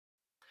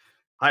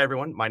Hi,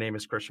 everyone. My name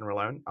is Christian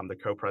Rolone. I'm the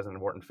co-president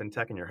of Wharton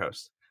FinTech and your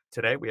host.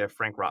 Today, we have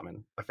Frank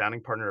Rotman, a founding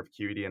partner of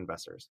QED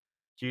Investors.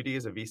 QED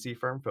is a VC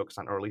firm focused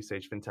on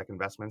early-stage fintech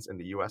investments in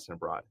the U.S. and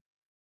abroad.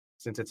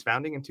 Since its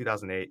founding in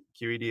 2008,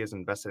 QED has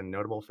invested in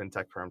notable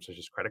fintech firms such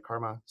as Credit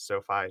Karma,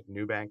 SoFi,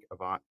 Nubank,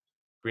 Avant,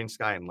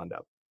 GreenSky, and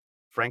LendUp.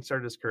 Frank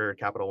started his career at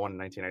Capital One in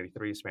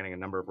 1993, spanning a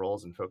number of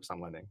roles and focused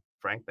on lending.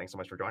 Frank, thanks so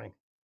much for joining.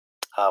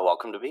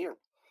 Welcome to be here.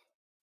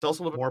 Tell us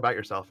a little bit more about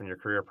yourself and your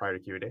career prior to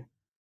QED.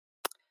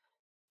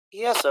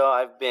 Yeah, so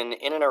I've been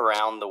in and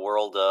around the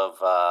world of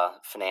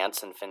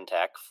finance and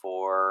fintech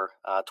for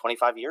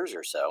 25 years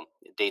or so.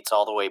 It dates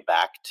all the way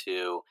back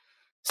to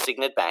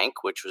Signet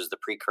Bank, which was the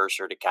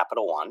precursor to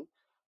Capital One.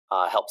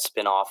 Helped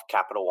spin off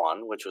Capital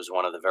One, which was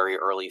one of the very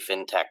early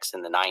fintechs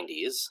in the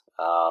 90s,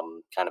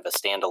 kind of a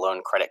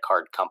standalone credit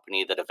card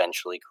company that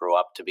eventually grew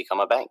up to become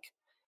a bank.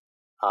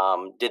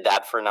 Did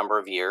that for a number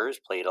of years,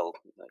 played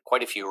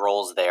quite a few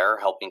roles there,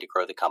 helping to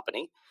grow the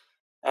company.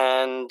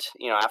 And,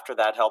 after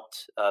that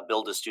helped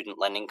build a student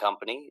lending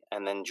company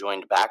and then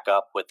joined back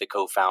up with the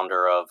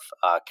co-founder of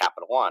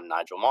Capital One,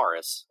 Nigel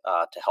Morris,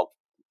 to help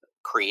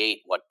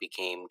create what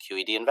became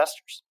QED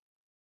Investors.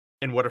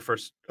 And what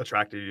first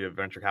attracted you to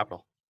venture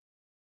capital?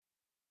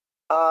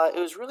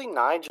 It was really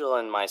Nigel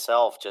and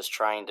myself just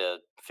trying to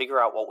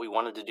figure out what we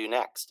wanted to do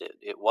next.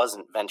 It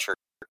wasn't venture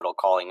capital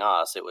calling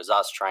us. It was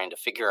us trying to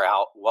figure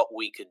out what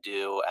we could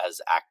do as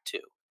Act Two.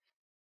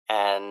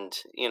 And,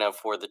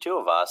 for the two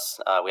of us,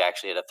 we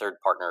actually had a third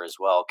partner as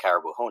well,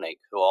 Caribou Honig,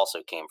 who also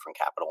came from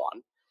Capital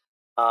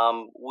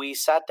One. We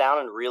sat down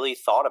and really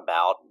thought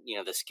about,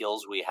 the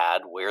skills we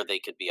had, where they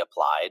could be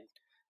applied.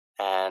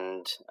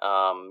 And,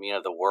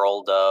 the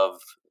world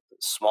of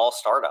small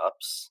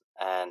startups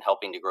and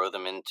helping to grow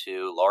them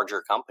into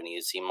larger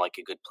companies seemed like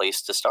a good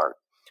place to start.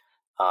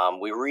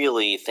 We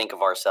really think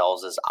of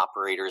ourselves as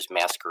operators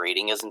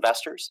masquerading as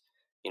investors.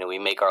 We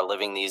make our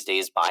living these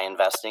days by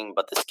investing,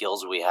 but the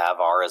skills we have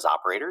are as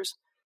operators.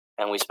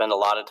 And we spend a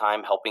lot of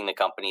time helping the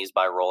companies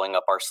by rolling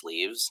up our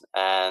sleeves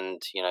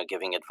and,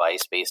 giving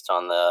advice based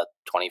on the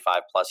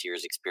 25 plus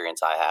years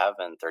experience I have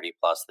and 30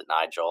 plus that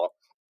Nigel,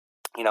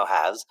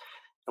 has.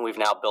 And we've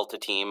now built a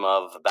team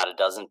of about a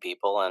dozen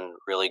people and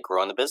really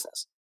grown the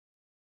business.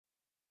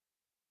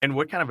 And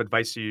what kind of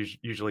advice do you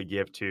usually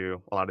give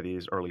to a lot of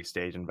these early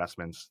stage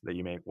investments that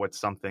you make? What's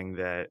something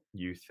that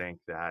you think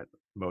that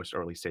most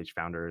early stage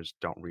founders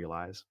don't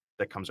realize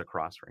that comes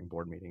across during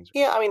board meetings?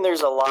 Yeah,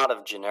 there's a lot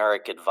of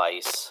generic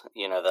advice,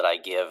 that I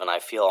give, and I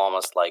feel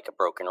almost like a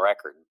broken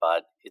record,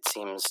 but it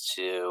seems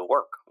to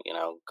work,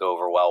 go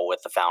over well with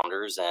the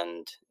founders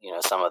and,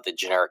 some of the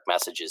generic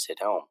messages hit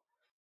home.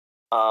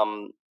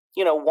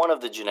 One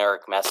of the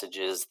generic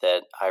messages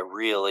that I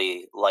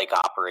really like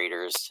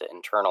operators to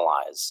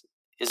internalize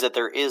is that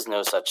there is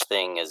no such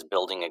thing as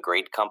building a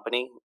great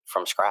company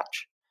from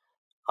scratch.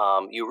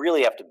 You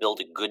really have to build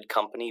a good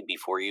company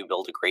before you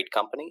build a great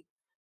company.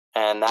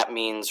 And that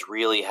means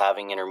really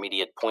having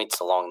intermediate points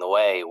along the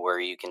way where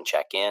you can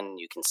check in,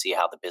 you can see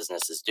how the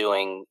business is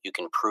doing, you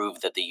can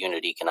prove that the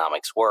unit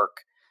economics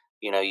work.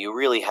 You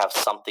really have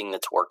something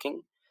that's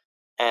working.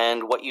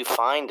 And what you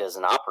find as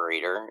an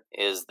operator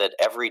is that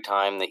every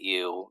time that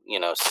you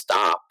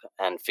stop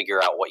and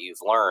figure out what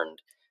you've learned,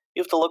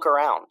 you have to look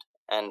around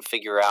and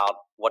figure out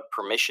what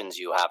permissions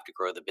you have to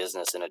grow the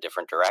business in a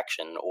different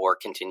direction or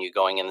continue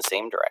going in the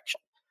same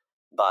direction.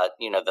 But,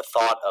 the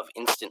thought of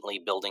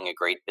instantly building a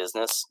great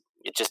business,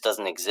 it just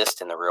doesn't exist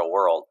in the real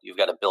world. You've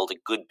got to build a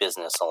good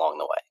business along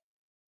the way.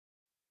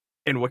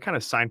 And what kind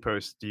of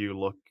signposts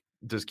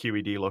does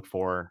QED look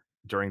for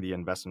during the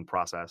investment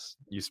process?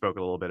 You spoke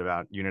a little bit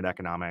about unit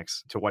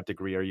economics. To what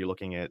degree are you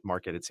looking at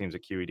market? It seems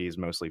that QED is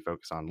mostly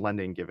focused on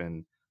lending,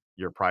 given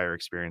your prior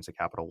experience at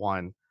Capital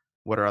One.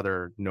 What are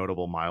other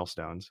notable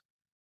milestones?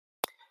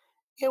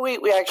 Yeah,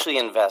 we actually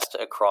invest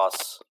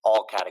across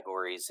all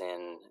categories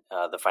in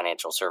the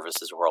financial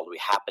services world. We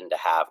happen to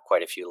have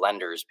quite a few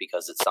lenders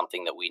because it's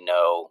something that we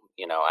know,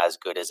 as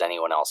good as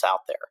anyone else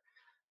out there.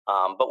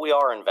 But we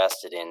are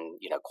invested in,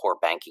 core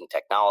banking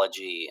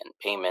technology and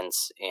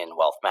payments in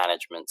wealth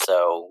management.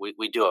 So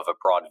we do have a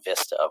broad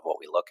vista of what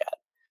we look at.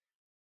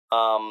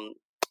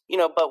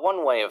 But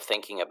one way of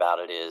thinking about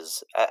it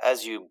is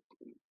as you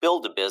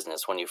build a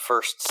business, when you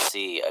first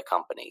see a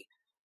company,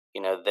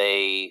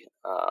 they,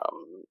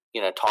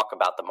 talk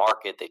about the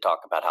market, they talk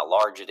about how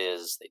large it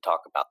is, they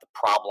talk about the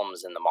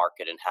problems in the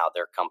market and how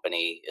their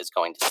company is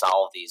going to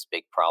solve these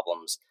big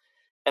problems.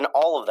 And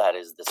all of that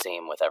is the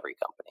same with every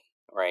company,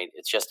 right?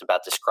 It's just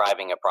about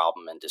describing a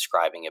problem and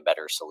describing a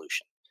better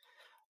solution.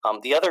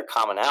 The other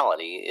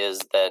commonality is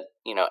that,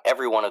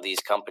 every one of these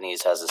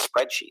companies has a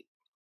spreadsheet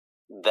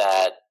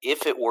that,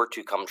 if it were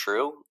to come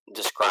true,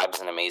 describes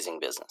an amazing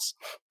business.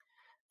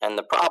 And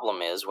the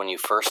problem is when you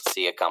first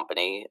see a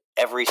company,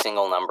 every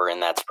single number in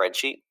that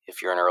spreadsheet,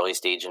 if you're an early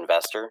stage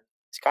investor,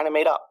 is kind of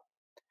made up.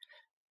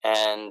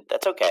 And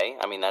that's okay.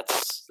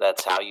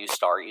 That's how you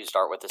start. You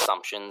start with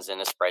assumptions in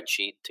a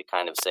spreadsheet to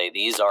kind of say,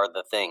 these are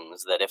the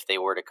things that if they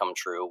were to come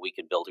true, we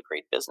could build a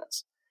great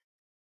business.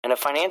 And a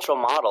financial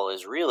model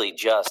is really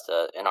just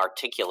an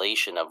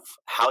articulation of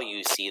how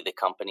you see the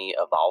company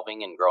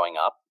evolving and growing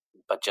up,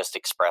 but just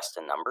expressed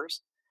in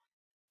numbers.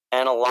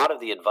 And a lot of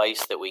the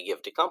advice that we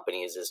give to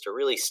companies is to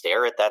really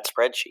stare at that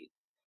spreadsheet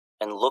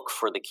and look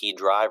for the key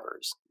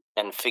drivers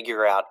and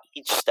figure out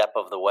each step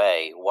of the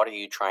way. What are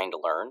you trying to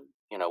learn?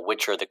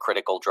 Which are the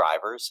critical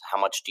drivers? How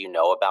much do you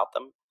know about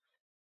them?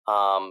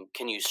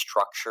 Can you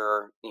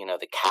structure,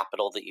 the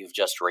capital that you've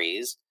just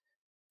raised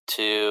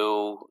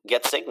to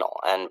get signal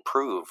and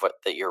prove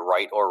that you're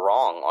right or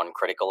wrong on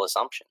critical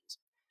assumptions?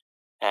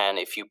 And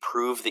if you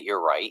prove that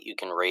you're right, you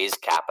can raise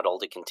capital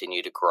to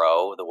continue to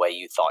grow the way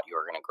you thought you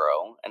were going to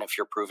grow. And if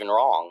you're proven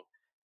wrong,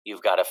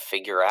 you've got to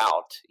figure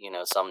out,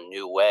 some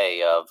new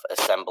way of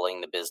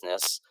assembling the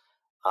business,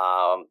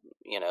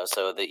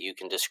 so that you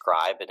can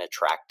describe an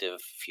attractive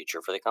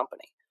future for the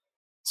company.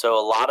 So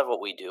a lot of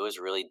what we do is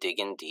really dig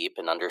in deep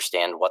and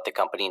understand what the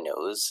company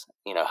knows,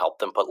 help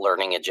them put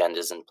learning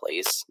agendas in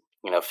place,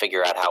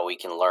 figure out how we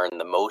can learn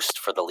the most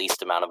for the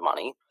least amount of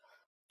money,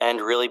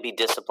 and really be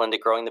disciplined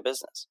at growing the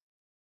business.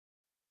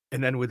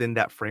 And then within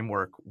that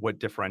framework, what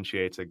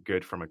differentiates a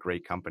good from a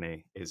great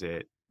company? Is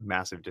it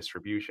massive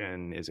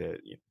distribution? Is it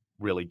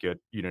really good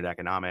unit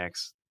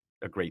economics,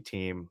 a great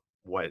team?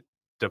 What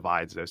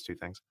divides those two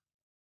things?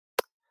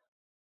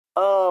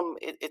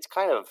 It's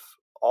kind of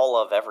all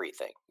of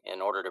everything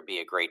in order to be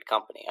a great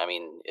company. I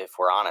mean, if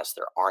we're honest,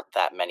 there aren't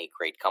that many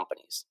great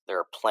companies. There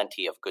are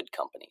plenty of good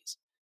companies,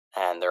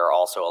 and there are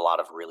also a lot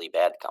of really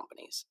bad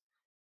companies.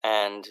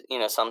 And,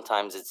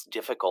 sometimes it's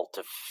difficult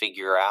to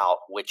figure out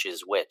which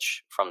is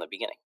which from the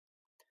beginning.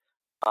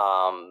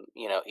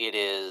 It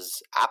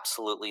is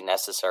absolutely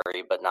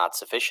necessary but not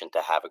sufficient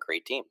to have a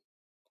great team.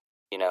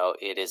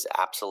 It is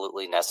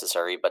absolutely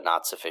necessary but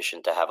not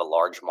sufficient to have a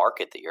large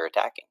market that you're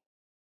attacking.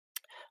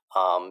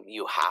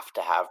 You have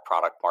to have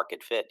product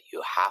market fit.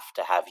 You have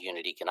to have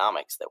unit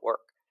economics that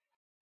work.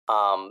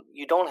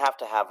 You don't have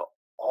to have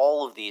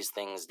all of these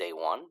things day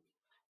one,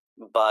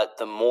 but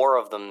the more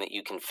of them that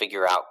you can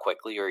figure out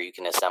quickly or you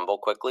can assemble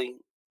quickly,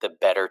 the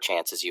better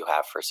chances you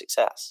have for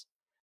success.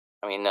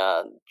 I mean,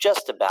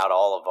 just about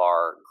all of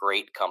our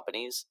great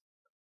companies,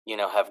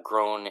 have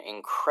grown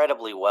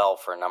incredibly well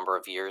for a number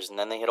of years, and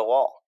then they hit a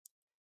wall.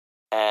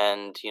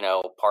 And,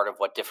 part of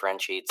what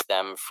differentiates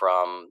them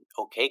from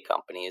okay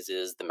companies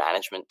is the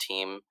management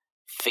team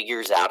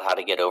figures out how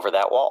to get over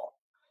that wall.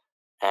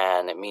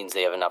 And it means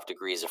they have enough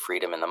degrees of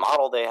freedom in the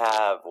model they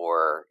have,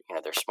 or,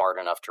 they're smart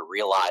enough to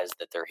realize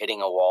that they're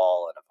hitting a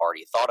wall and have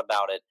already thought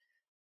about it.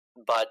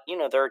 But,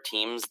 there are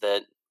teams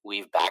that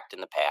we've backed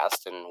in the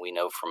past, and we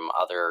know from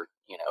other,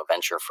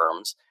 venture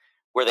firms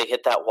where they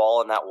hit that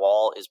wall and that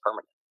wall is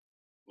permanent,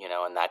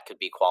 and that could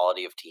be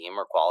quality of team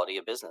or quality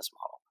of business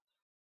model.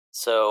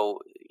 So,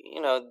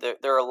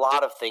 there are a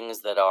lot of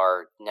things that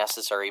are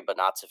necessary but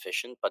not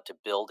sufficient. But to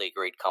build a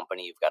great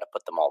company, you've got to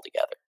put them all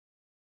together.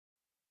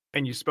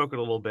 And you spoke a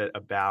little bit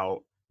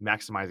about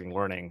maximizing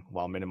learning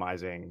while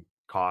minimizing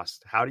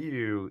cost. How do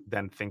you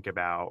then think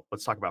about,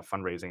 let's talk about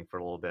fundraising for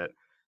a little bit.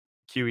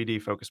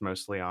 QED focused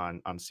mostly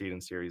on seed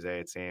and Series A,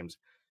 it seems.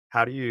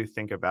 How do you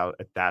think about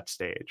at that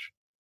stage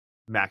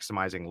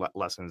maximizing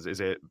lessons? Is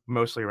it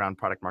mostly around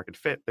product market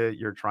fit that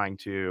you're trying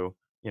to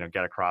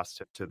get across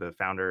to the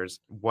founders?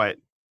 What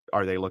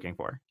are they looking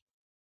for?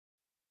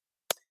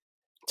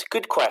 It's a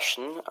good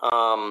question.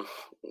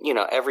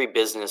 Every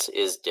business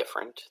is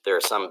different. There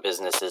are some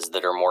businesses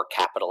that are more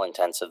capital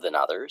intensive than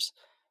others,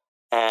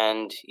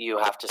 and you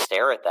have to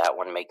stare at that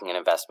when making an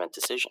investment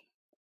decision.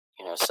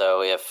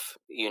 So if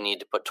you need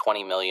to put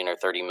 $20 million or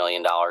 $30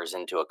 million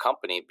into a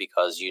company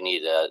because you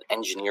need an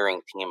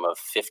engineering team of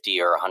 50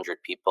 or 100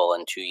 people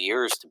in 2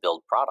 years to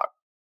build product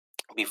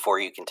before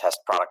you can test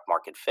product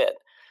market fit,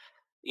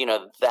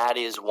 that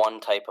is one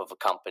type of a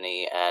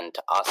company, and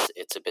to us,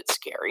 it's a bit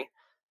scary.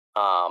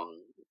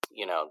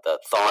 The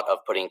thought of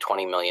putting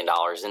 $20 million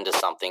into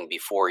something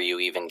before you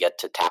even get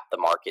to tap the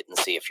market and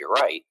see if you're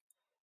right,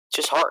 it's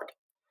just hard.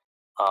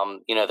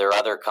 There are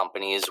other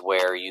companies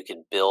where you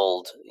could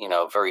build,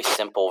 a very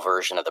simple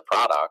version of the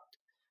product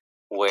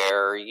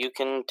where you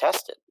can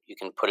test it, you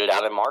can put it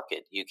out in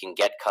market, you can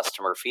get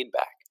customer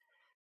feedback.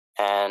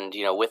 And,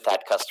 with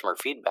that customer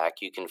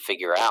feedback, you can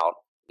figure out,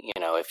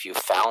 if you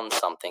found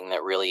something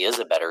that really is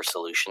a better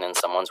solution and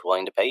someone's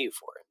willing to pay you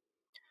for it.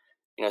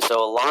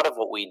 So a lot of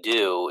what we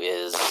do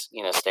is,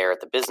 stare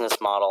at the business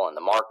model and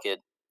the market,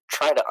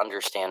 try to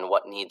understand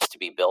what needs to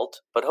be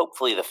built, but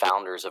hopefully the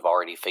founders have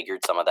already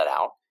figured some of that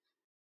out.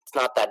 It's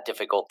not that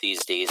difficult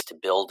these days to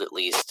build at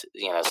least,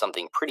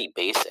 something pretty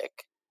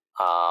basic,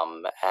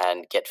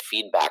 and get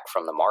feedback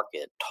from the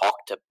market,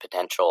 talk to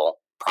potential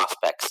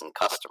prospects and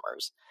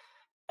customers,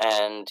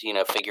 and,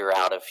 figure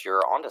out if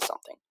you're onto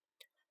something.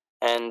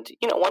 And,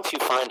 once you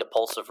find a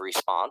pulse of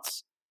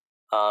response,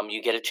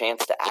 you get a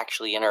chance to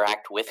actually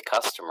interact with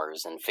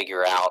customers and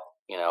figure out,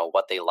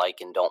 what they like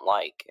and don't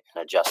like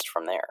and adjust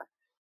from there.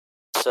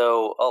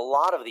 So a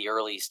lot of the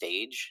early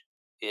stage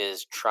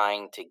is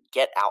trying to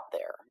get out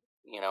there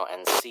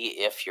and see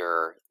if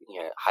your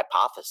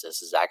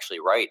hypothesis is actually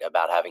right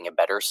about having a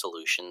better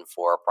solution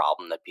for a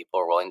problem that people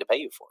are willing to pay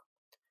you for.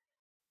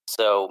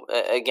 So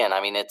again,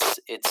 I mean,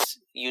 it's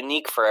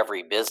unique for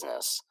every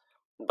business,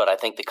 but I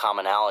think the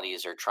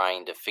commonalities are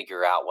trying to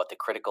figure out what the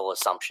critical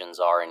assumptions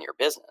are in your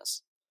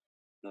business.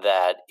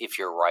 That if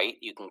you're right,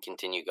 you can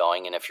continue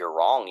going, and if you're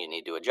wrong, you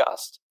need to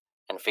adjust.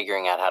 And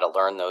figuring out how to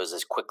learn those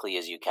as quickly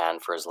as you can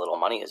for as little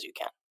money as you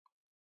can.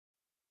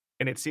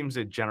 And it seems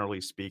that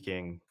generally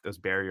speaking, those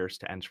barriers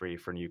to entry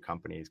for new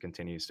companies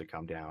continues to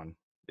come down.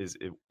 Is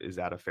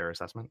that a fair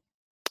assessment?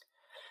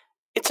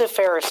 It's a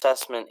fair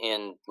assessment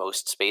in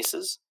most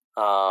spaces.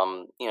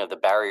 The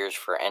barriers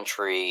for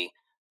entry,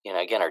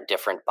 again, are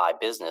different by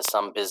business.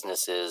 Some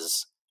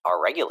businesses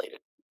are regulated,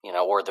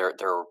 or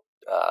they're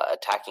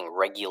attacking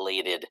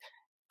regulated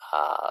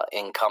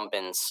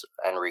incumbents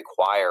and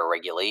require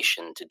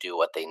regulation to do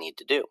what they need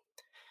to do.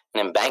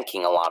 And in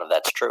banking, a lot of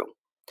that's true.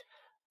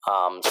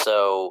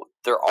 So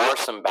there are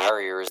some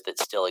barriers that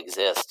still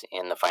exist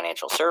in the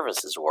financial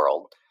services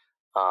world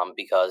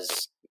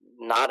because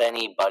not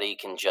anybody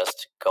can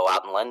just go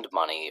out and lend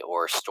money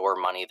or store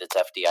money that's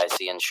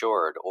FDIC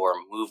insured or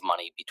move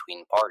money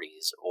between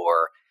parties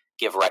or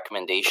give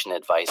recommendation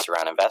advice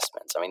around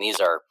investments. I mean, these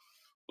are,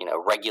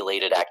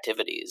 regulated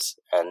activities,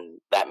 and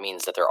that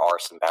means that there are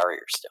some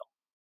barriers still.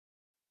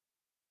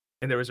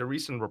 And there was a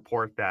recent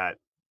report that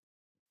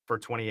for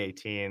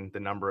 2018, the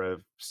number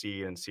of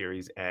seed and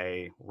Series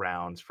A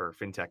rounds for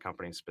fintech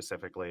companies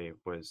specifically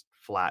was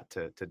flat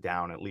to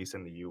down, at least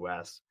in the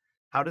US.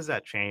 How does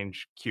that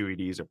change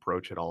QED's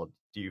approach at all?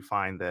 Do you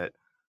find that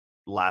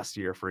last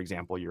year, for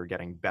example, you were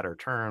getting better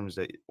terms,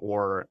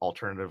 or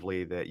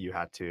alternatively, that you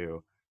had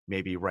to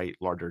maybe write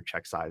larger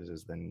check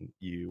sizes than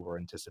you were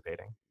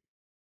anticipating?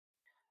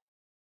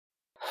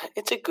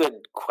 It's a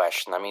good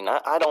question. I mean,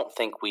 I don't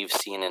think we've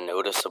seen a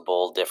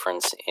noticeable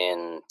difference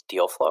in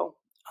deal flow.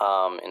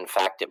 In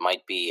fact, it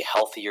might be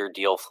healthier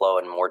deal flow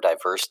and more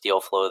diverse deal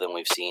flow than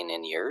we've seen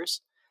in years.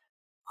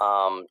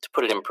 To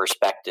put it in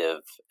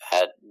perspective,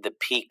 at the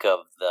peak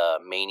of the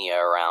mania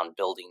around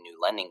building new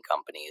lending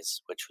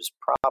companies, which was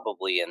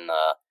probably in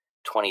the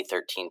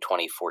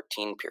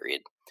 2013-2014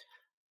 period,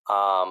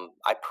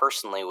 I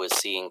personally was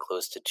seeing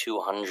close to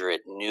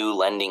 200 new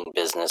lending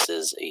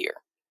businesses a year.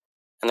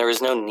 And there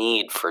is no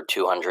need for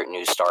 200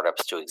 new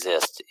startups to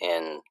exist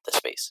in the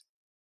space.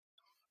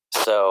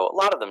 So a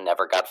lot of them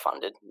never got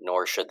funded,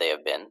 nor should they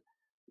have been.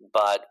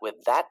 But with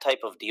that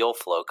type of deal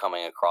flow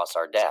coming across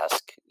our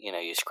desk,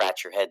 you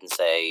scratch your head and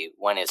say,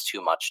 when is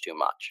too much too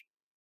much?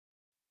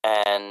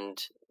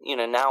 And,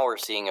 now we're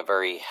seeing a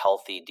very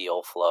healthy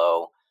deal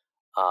flow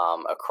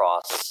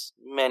across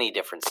many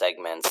different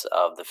segments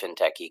of the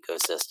fintech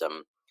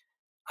ecosystem.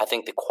 I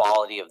think the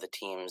quality of the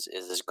teams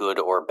is as good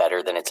or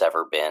better than it's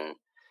ever been.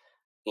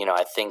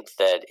 I think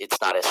that it's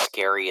not as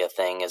scary a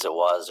thing as it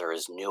was or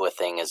as new a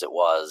thing as it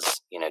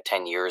was,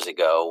 10 years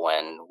ago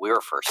when we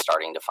were first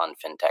starting to fund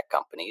fintech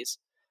companies.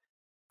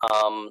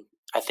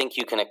 I think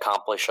you can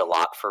accomplish a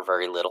lot for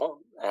very little.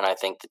 And I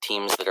think the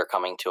teams that are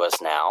coming to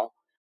us now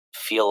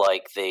feel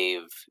like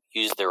they've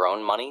used their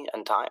own money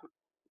and time,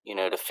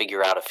 to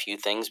figure out a few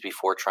things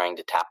before trying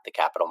to tap the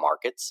capital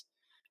markets.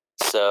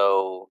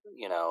 So,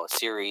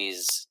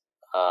 series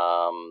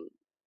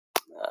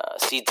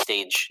seed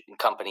stage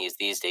companies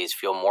these days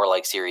feel more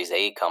like Series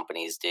A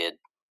companies did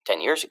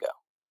 10 years ago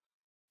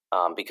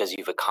because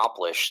you've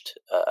accomplished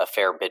a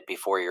fair bit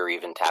before you're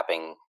even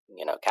tapping,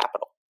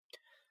 capital.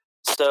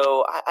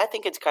 So I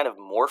think it's kind of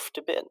morphed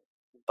a bit,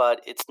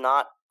 but it's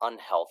not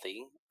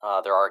unhealthy.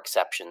 There are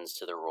exceptions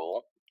to the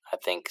rule. I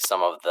think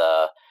some of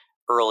the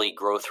early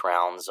growth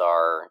rounds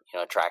are,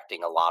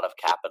 attracting a lot of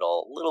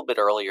capital a little bit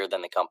earlier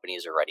than the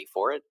companies are ready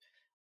for it.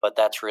 But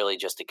that's really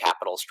just a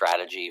capital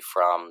strategy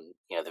from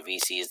the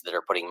VCs that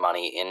are putting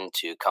money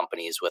into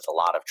companies with a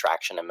lot of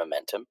traction and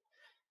momentum.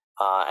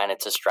 And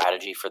it's a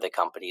strategy for the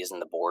companies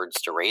and the boards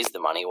to raise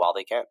the money while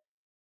they can.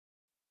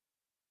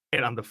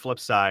 And on the flip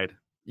side,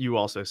 you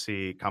also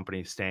see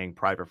companies staying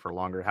private for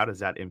longer. How does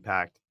that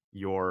impact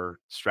your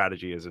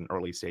strategy as an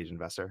early stage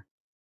investor?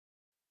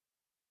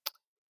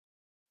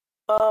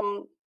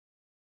 Um,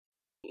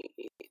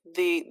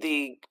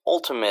 the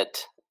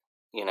ultimate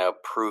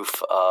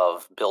proof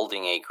of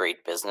building a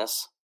great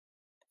business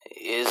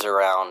is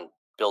around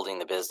building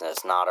the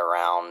business, not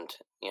around,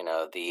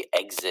 the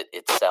exit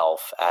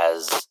itself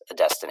as a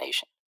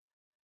destination.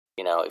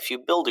 If you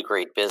build a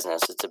great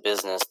business, it's a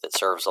business that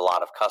serves a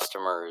lot of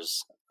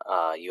customers.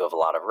 You have a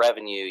lot of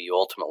revenue. You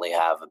ultimately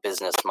have a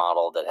business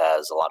model that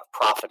has a lot of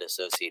profit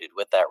associated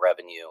with that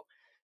revenue.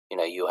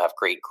 You have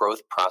great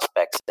growth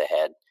prospects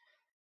ahead.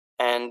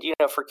 And,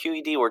 for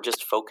QED, we're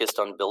just focused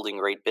on building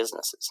great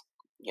businesses.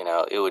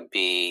 It would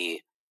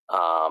be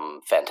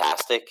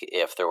fantastic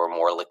if there were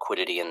more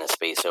liquidity in the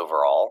space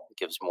overall. It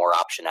gives more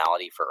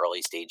optionality for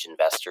early stage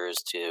investors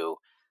to,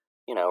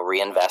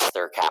 reinvest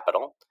their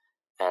capital.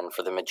 And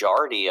for the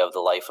majority of the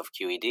life of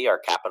QED, our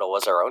capital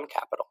was our own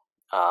capital.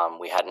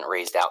 We hadn't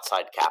raised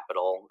outside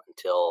capital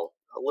until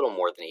a little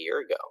more than a year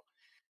ago.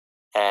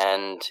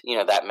 And,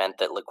 that meant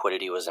that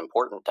liquidity was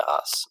important to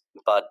us.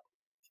 But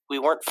we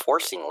weren't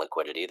forcing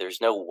liquidity.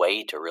 There's no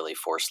way to really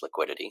force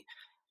liquidity.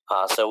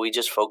 So we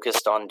just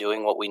focused on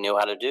doing what we knew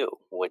how to do,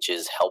 which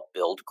is help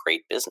build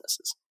great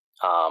businesses.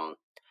 Um,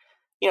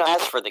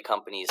 as for the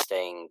companies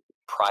staying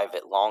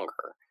private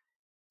longer,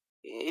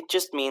 it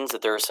just means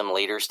that there are some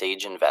later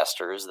stage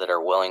investors that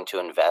are willing to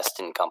invest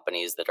in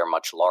companies that are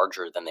much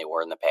larger than they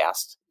were in the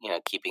past,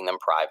 keeping them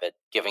private,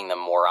 giving them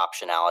more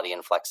optionality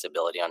and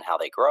flexibility on how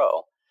they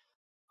grow.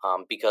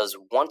 Because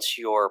once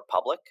you're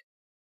public,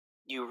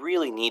 you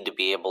really need to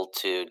be able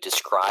to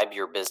describe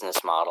your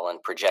business model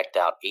and project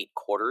out 8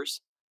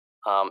 quarters,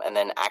 and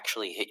then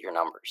actually hit your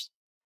numbers.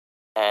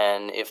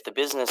 And if the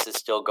business is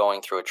still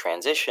going through a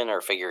transition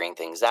or figuring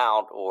things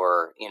out,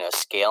 or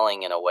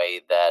scaling in a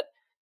way that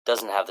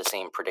doesn't have the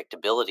same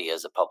predictability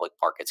as a public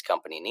markets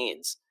company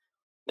needs,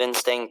 then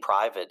staying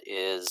private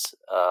is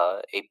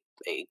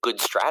a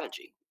good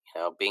strategy.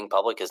 Being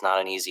public is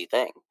not an easy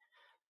thing.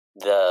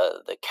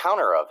 The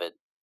counter of it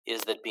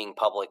is that being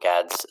public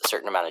adds a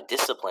certain amount of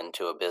discipline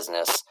to a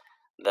business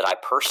that I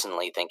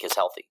personally think is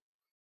healthy.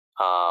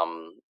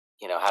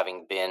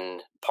 Having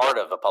been part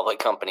of a public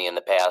company in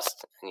the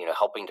past,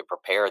 helping to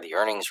prepare the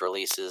earnings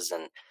releases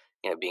and,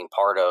 being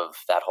part of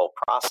that whole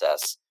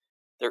process,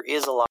 there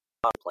is a lot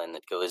of discipline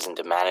that goes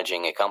into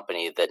managing a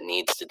company that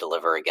needs to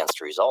deliver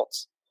against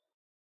results.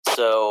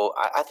 So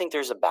I think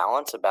there's a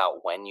balance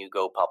about when you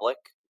go public,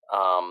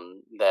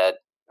 that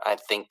I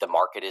think the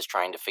market is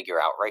trying to figure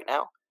out right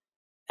now.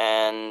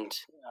 And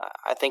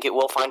I think it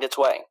will find its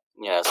way.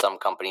 Some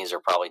companies are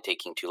probably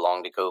taking too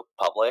long to go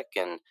public,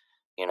 and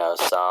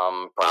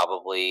some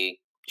probably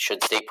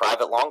should stay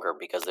private longer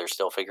because they're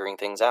still figuring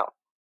things out.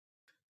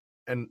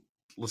 And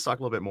let's talk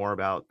a little bit more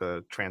about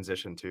the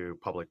transition to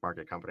public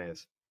market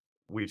companies.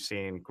 We've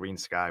seen Green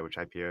Sky, which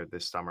IPO'd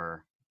this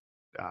summer,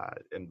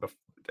 and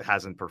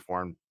hasn't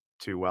performed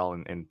too well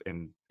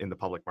in the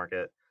public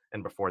market.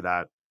 And before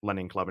that,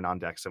 Lending Club and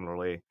OnDeck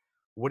similarly.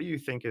 What do you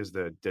think is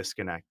the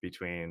disconnect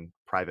between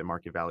private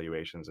market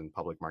valuations and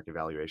public market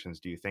valuations?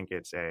 Do you think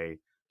it's a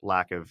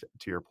lack of,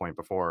 to your point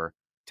before,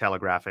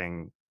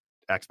 telegraphing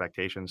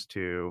expectations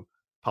to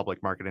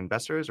public market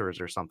investors, or is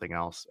there something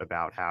else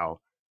about how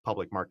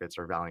public markets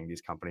are valuing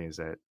these companies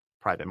that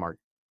private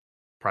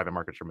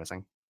markets are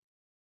missing?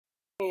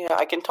 Yeah,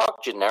 I can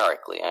talk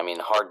generically. I mean,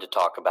 hard to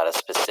talk about a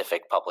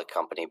specific public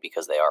company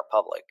because they are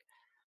public.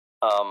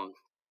 Um,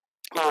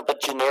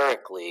 but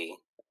generically,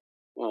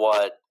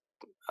 what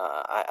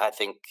I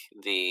think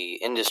the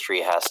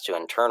industry has to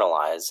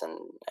internalize,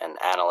 and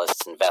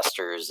analysts,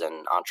 investors,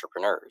 and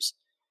entrepreneurs,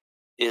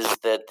 is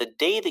that the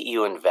day that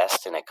you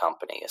invest in a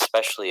company,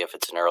 especially if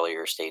it's an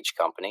earlier stage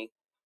company,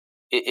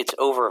 it's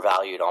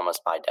overvalued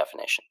almost by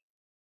definition,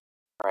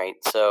 right?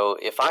 So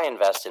if I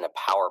invest in a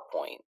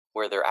PowerPoint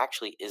where there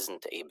actually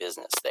isn't a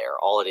business there,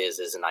 all it is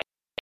an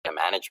idea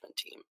management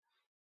team,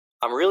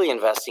 I'm really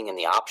investing in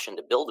the option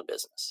to build a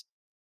business,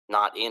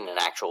 not in an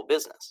actual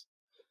business.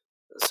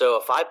 So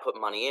if I put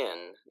money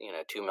in,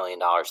 $2 million,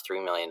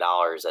 $3 million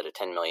at a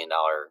 $10 million,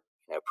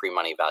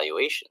 pre-money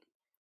valuation,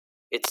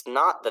 it's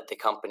not that the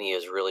company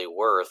is really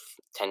worth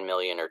 $10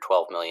 million or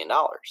 $12 million,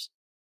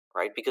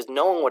 right? Because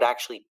no one would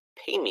actually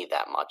pay me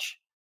that much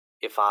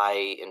if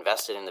I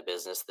invested in the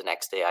business the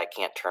next day. I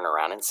can't turn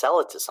around and sell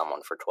it to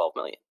someone for $12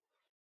 million.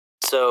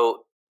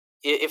 So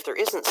if there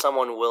isn't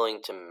someone willing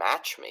to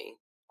match me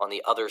on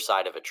the other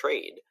side of a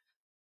trade,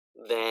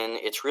 then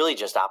it's really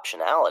just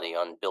optionality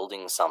on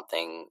building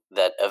something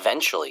that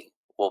eventually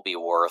will be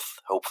worth,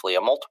 hopefully,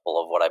 a multiple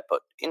of what I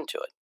put into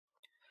it.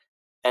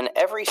 And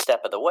every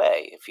step of the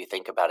way, if you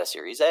think about a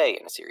Series A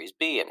and a Series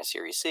B and a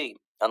Series C,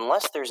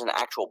 unless there's an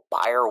actual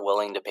buyer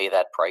willing to pay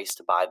that price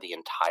to buy the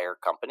entire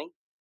company,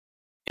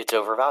 it's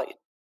overvalued.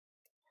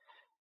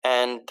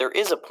 And there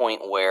is a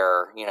point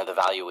where, the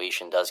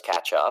valuation does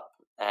catch up,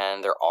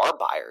 and there are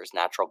buyers,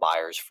 natural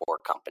buyers for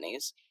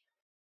companies.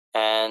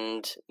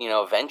 And,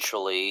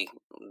 eventually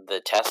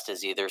the test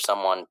is either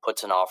someone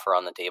puts an offer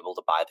on the table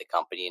to buy the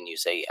company and you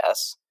say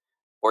yes,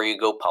 or you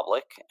go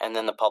public, and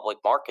then the public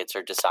markets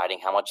are deciding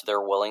how much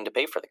they're willing to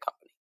pay for the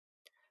company.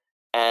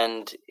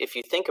 And if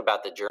you think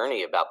about the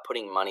journey about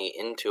putting money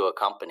into a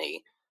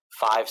company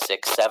 5,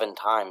 6, 7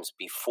 times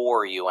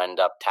before you end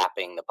up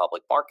tapping the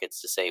public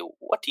markets to say,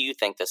 what do you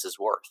think this is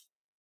worth?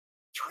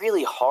 It's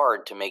really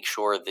hard to make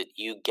sure that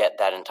you get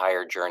that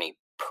entire journey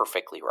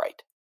perfectly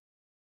right.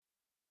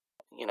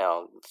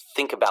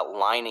 Think about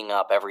lining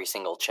up every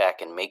single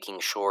check and making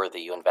sure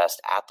that you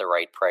invest at the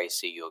right price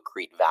so you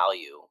accrete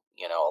value,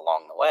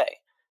 along the way.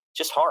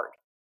 Just hard.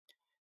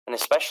 And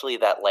especially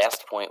that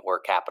last point where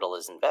capital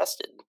is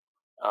invested,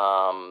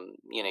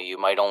 you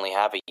might only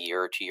have a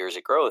year or 2 years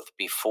of growth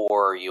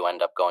before you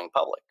end up going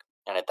public.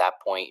 And at that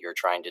point, you're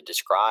trying to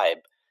describe,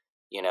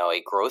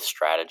 a growth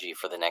strategy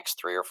for the next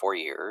 3 or 4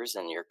 years,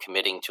 and you're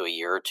committing to a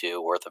year or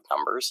two worth of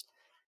numbers.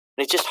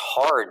 And it's just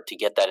hard to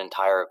get that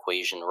entire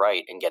equation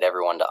right and get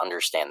everyone to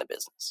understand the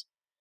business.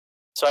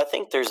 So I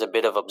think there's a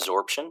bit of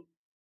absorption,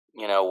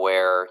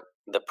 where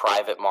the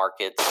private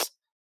markets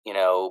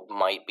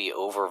might be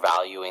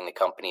overvaluing the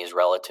companies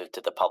relative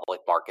to the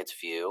public market's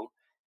view.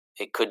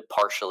 It could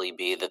partially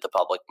be that the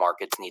public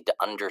markets need to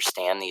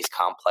understand these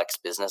complex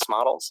business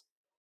models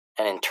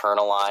and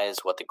internalize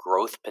what the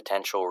growth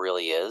potential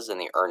really is and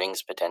the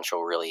earnings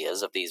potential really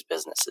is of these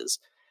businesses.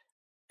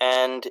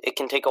 And it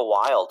can take a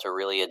while to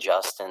really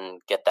adjust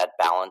and get that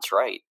balance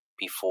right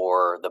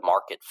before the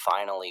market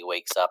finally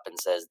wakes up and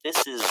says,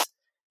 this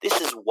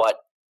is what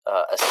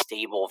a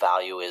stable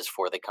value is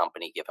for the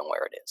company given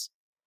where it is.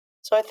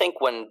 So I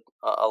think when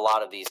a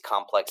lot of these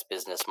complex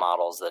business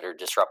models that are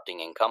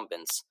disrupting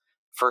incumbents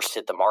first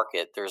hit the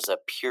market, there's a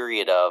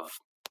period of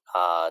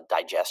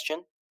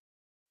digestion.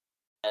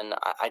 And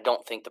I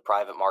don't think the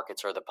private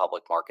markets or the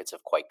public markets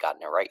have quite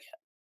gotten it right yet.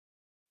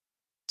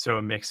 So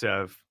a mix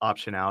of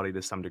optionality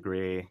to some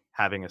degree,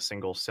 having a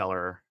single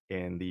seller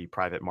in the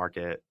private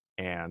market,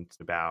 and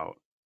about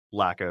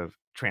lack of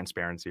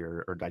transparency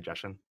or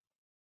digestion.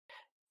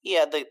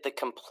 Yeah, the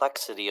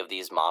complexity of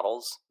these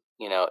models,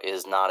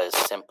 is not as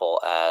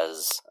simple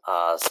as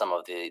some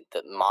of the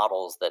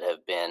models that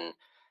have been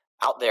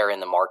out there in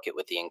the market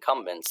with the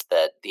incumbents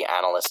that the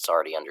analysts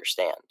already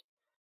understand.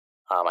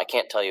 I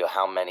can't tell you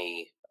how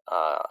many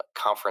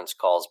conference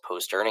calls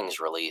post-earnings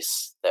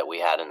release that we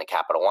had in the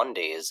Capital One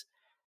days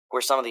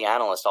where some of the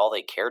analysts, all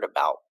they cared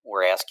about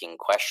were asking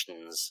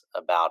questions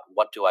about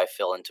what do I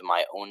fill into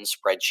my own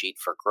spreadsheet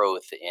for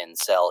growth in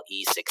cell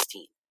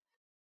E16.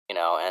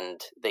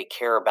 And they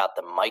care about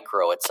the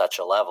micro at such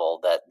a level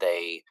that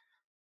they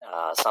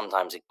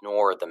sometimes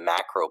ignore the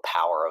macro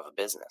power of a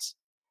business.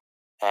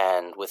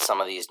 And with some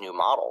of these new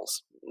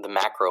models, the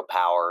macro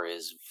power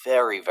is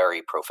very,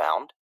 very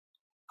profound.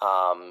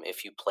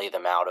 If you play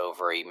them out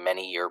over a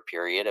many-year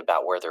period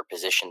about where they're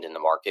positioned in the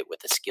market with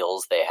the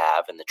skills they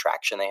have and the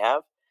traction they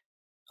have,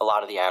 a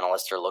lot of the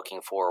analysts are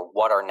looking for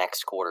what are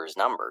next quarter's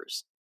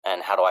numbers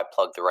and how do I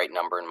plug the right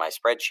number in my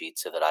spreadsheet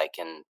so that I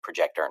can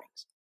project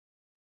earnings.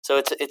 So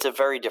it's a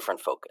very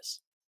different focus.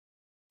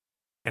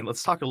 And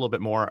let's talk a little bit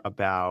more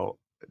about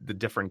the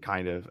different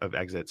kind of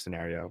exit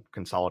scenario,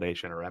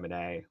 consolidation or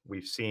M&A.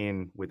 We've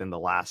seen within the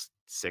last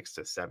 6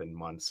 to 7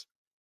 months,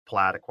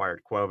 Plaid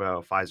acquired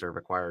Quovo, Pfizer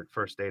acquired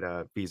First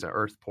Data, Visa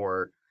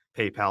Earthport,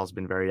 PayPal's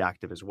been very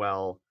active as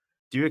well.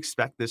 Do you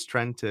expect this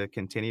trend to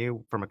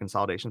continue from a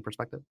consolidation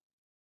perspective?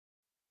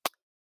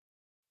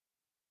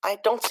 I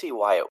don't see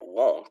why it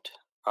won't.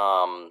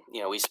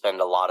 We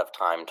spend a lot of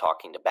time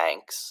talking to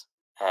banks,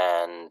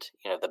 and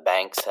the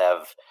banks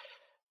have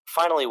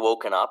finally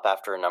woken up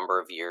after a number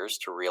of years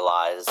to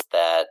realize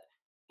that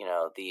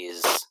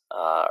these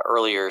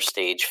earlier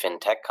stage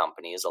fintech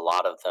companies, a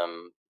lot of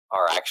them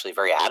are actually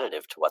very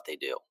additive to what they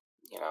do.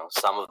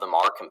 Some of them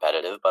are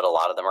competitive, but a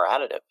lot of them are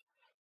additive.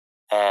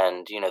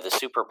 And the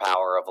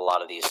superpower of a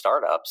lot of these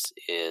startups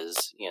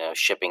is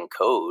shipping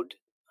code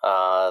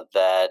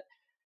that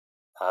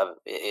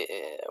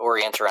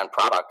orients around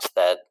products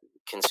that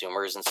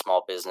consumers and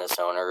small business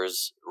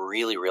owners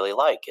really, really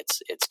like.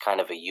 It's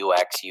kind of a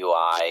UX,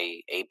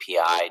 UI,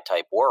 API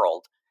type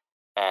world.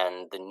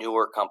 And the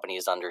newer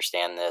companies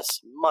understand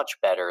this much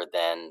better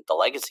than the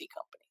legacy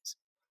companies.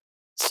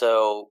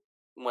 So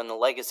when the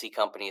legacy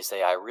companies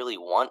say, I really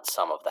want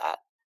some of that,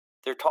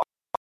 they're talking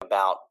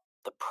about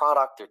the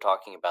product, they're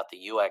talking about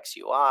the UX,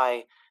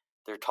 UI,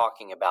 they're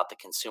talking about the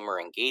consumer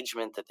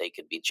engagement that they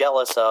could be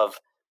jealous of.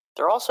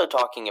 They're also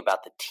talking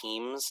about the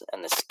teams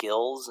and the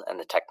skills and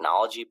the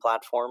technology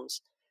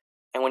platforms.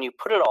 And when you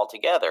put it all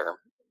together,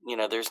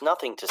 there's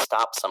nothing to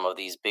stop some of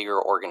these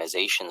bigger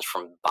organizations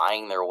from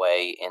buying their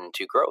way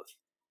into growth.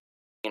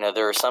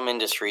 There are some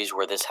industries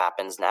where this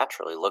happens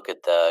naturally. Look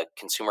at the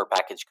consumer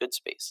packaged goods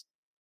space.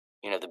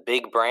 The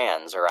big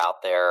brands are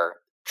out there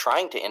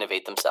trying to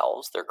innovate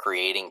themselves. They're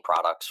creating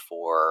products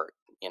for,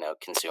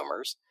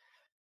 consumers.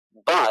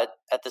 But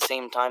at the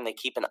same time, they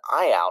keep an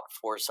eye out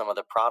for some of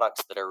the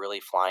products that are really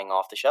flying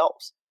off the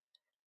shelves.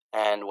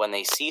 And when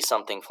they see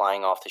something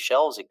flying off the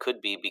shelves, it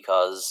could be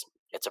because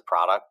it's a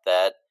product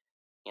that,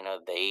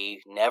 they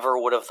never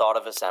would have thought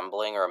of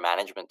assembling, or a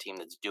management team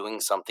that's doing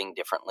something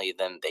differently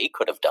than they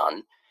could have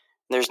done.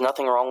 There's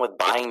nothing wrong with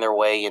buying their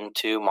way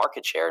into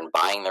market share and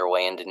buying their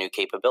way into new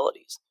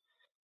capabilities.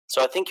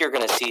 So I think you're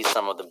going to see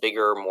some of the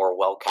bigger, more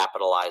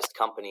well-capitalized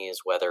companies,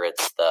 whether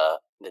it's the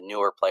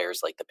newer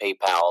players like the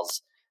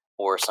PayPals,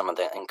 or some of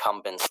the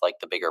incumbents like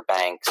the bigger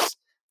banks,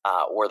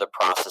 or the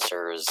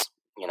processors,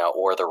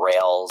 or the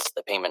rails,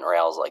 the payment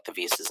rails like the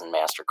Visas and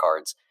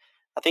MasterCards.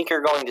 I think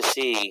you're going to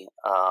see,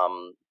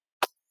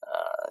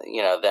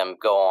 them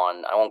go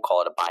on, I won't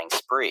call it a buying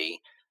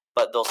spree,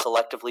 but they'll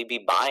selectively be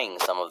buying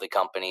some of the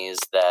companies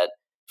that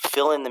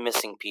fill in the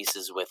missing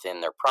pieces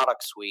within their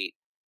product suite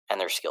and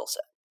their skill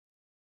set.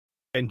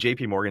 And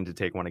JP Morgan, to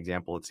take one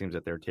example, it seems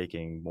that they're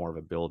taking more of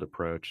a build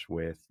approach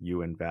with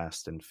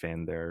YouInvest and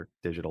Fin, their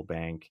digital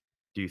bank.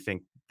 Do you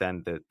think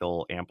then that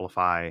they'll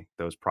amplify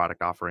those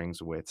product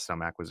offerings with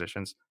some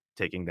acquisitions?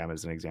 Taking them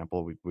as an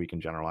example, we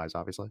can generalize,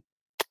 obviously.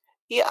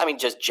 Yeah,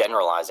 just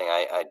generalizing,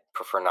 I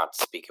prefer not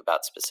to speak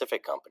about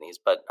specific companies,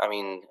 but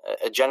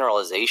a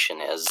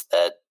generalization is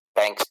that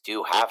banks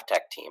do have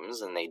tech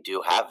teams and they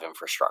do have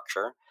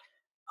infrastructure.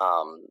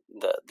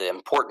 The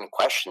important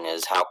question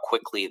is how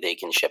quickly they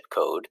can ship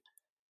code,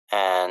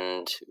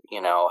 and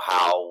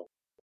how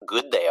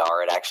good they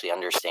are at actually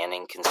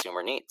understanding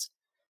consumer needs.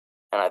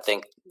 And I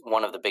think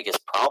one of the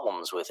biggest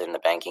problems within the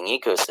banking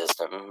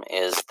ecosystem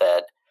is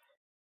that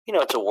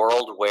it's a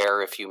world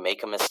where if you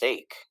make a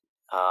mistake,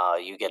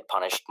 you get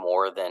punished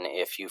more than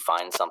if you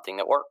find something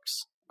that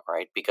works,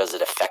 right? Because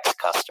it affects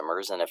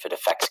customers, and if it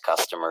affects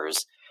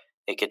customers,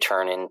 it could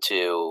turn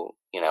into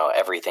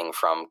everything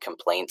from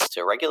complaints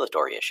to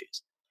regulatory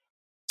issues.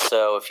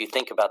 So if you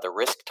think about the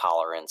risk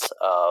tolerance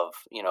of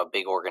a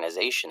big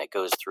organization, it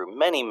goes through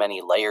many,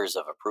 many layers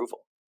of approval.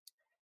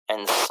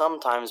 And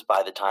sometimes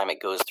by the time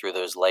it goes through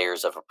those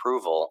layers of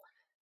approval,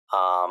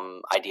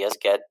 ideas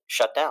get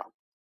shut down.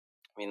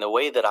 I mean, the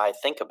way that I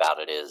think about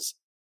it is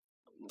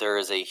there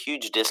is a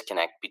huge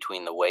disconnect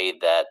between the way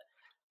that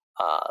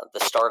the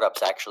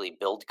startups actually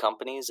build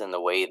companies and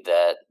the way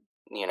that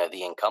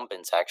the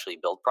incumbents actually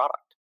build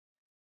product.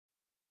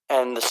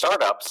 And the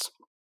startups,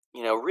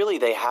 really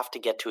they have to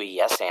get to a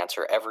yes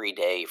answer every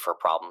day for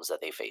problems that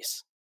they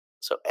face.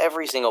 So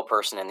every single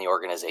person in the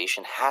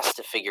organization has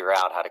to figure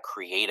out how to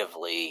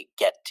creatively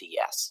get to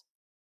yes.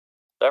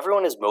 So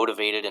everyone is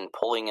motivated and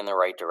pulling in the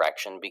right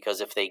direction, because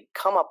if they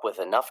come up with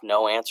enough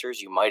no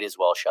answers, you might as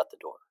well shut the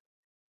door.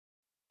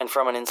 And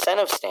from an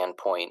incentive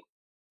standpoint,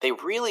 they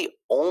really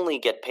only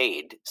get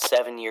paid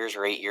 7 years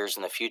or 8 years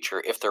in the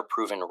future if they're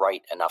proven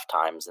right enough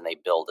times and they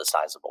build a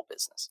sizable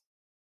business.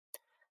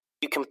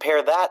 You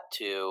compare that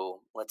to,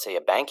 let's say,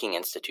 a banking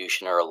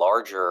institution or a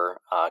larger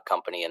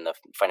company in the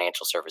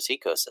financial service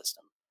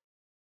ecosystem,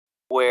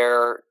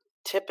 where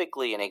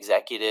typically an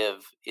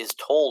executive is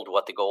told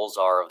what the goals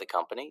are of the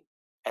company,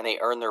 and they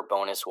earn their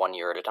bonus 1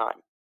 year at a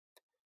time.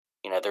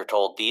 They're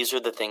told these are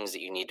the things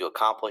that you need to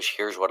accomplish.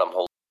 Here's what I'm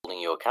holding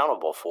you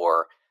accountable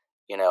for.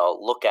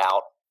 Look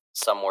out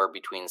somewhere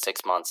between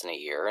 6 months and a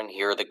year, and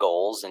here are the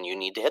goals, and you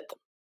need to hit them.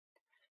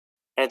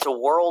 And it's a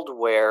world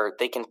where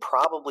they can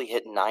probably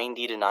hit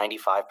 90 to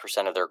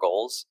 95% of their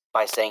goals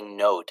by saying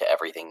no to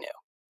everything new.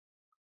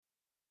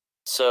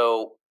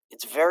 So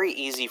it's very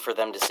easy for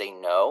them to say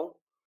no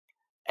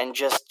and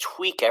just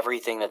tweak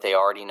everything that they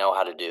already know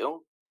how to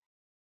do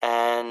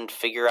and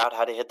figure out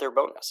how to hit their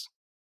bonus.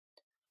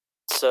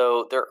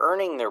 So they're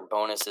earning their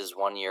bonuses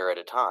 1 year at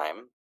a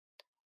time.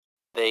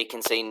 They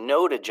can say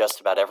no to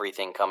just about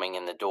everything coming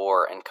in the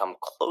door and come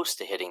close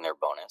to hitting their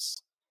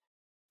bonus.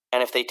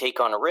 And if they take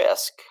on a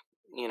risk,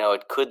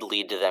 it could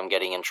lead to them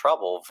getting in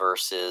trouble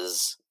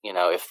versus,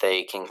 if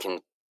they can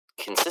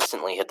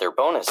consistently hit their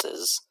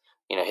bonuses,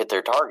 hit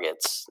their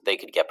targets, they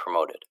could get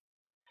promoted.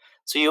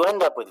 So you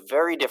end up with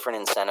very different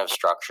incentive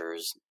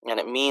structures, and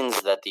it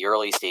means that the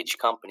early stage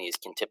companies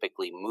can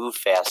typically move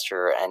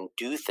faster and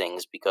do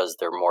things because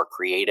they're more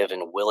creative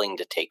and willing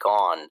to take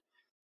on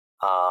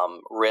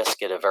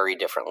risk at a very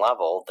different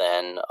level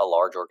than a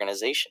large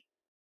organization.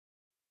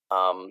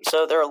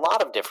 So there are a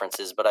lot of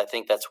differences, but I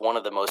think that's one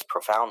of the most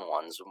profound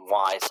ones,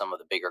 why some of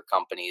the bigger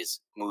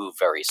companies move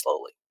very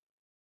slowly.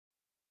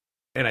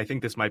 And I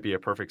think this might be a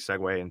perfect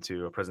segue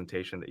into a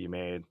presentation that you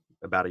made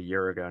about a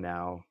year ago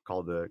now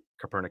called the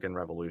Copernican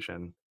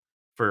Revolution.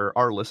 For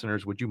our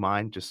listeners, would you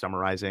mind just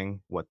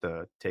summarizing what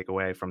the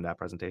takeaway from that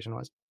presentation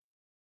was?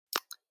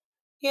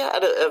 Yeah,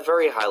 at a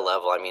very high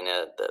level. I mean,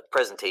 the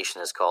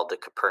presentation is called the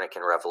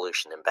Copernican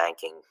Revolution in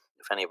Banking.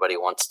 If anybody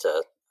wants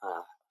to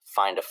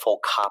find a full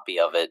copy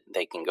of it,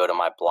 they can go to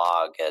my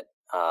blog at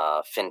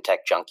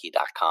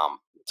fintechjunkie.com.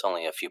 It's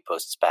only a few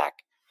posts back.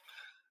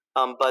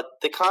 But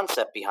the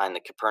concept behind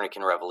the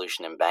Copernican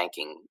Revolution in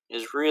Banking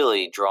is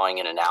really drawing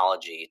an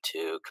analogy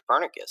to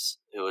Copernicus,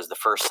 who was the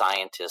first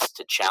scientist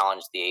to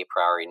challenge the a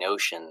priori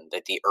notion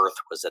that the Earth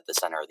was at the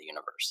center of the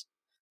universe.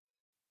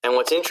 And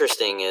what's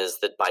interesting is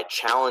that by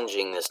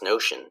challenging this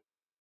notion,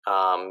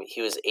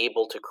 he was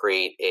able to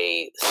create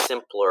a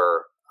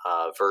simpler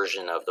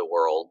version of the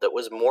world that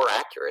was more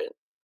accurate,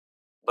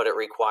 but it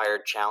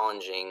required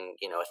challenging,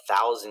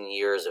 1,000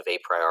 years of a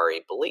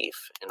priori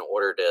belief in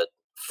order to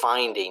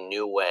find a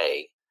new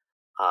way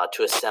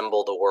to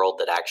assemble the world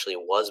that actually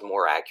was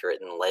more accurate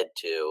and led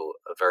to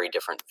a very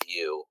different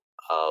view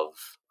of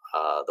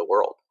the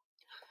world.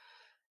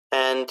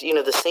 And,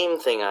 the same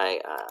thing I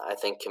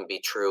think can be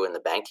true in the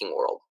banking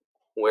world,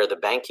 where the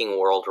banking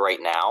world right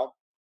now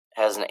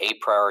has an a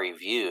priori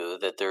view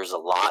that there's a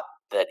lot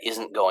that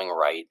isn't going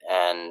right.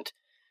 And,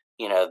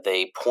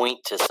 they point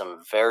to some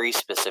very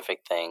specific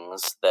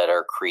things that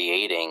are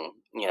creating,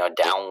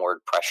 downward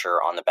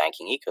pressure on the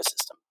banking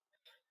ecosystem.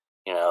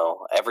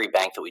 Every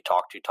bank that we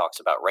talk to talks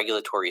about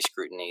regulatory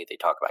scrutiny. They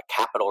talk about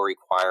capital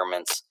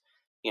requirements.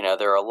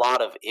 There are a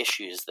lot of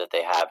issues that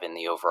they have in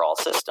the overall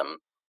system,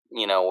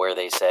 where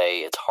they say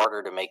it's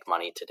harder to make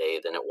money today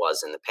than it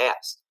was in the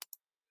past.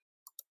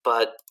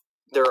 But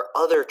there are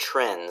other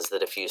trends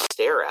that if you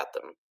stare at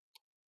them,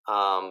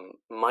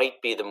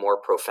 might be the more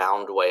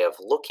profound way of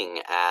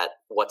looking at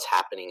what's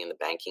happening in the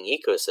banking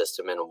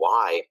ecosystem and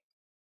why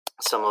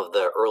some of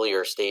the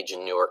earlier stage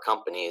and newer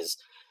companies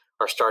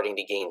are starting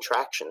to gain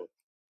traction,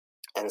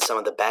 and some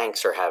of the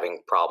banks are having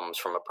problems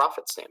from a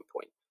profit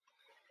standpoint.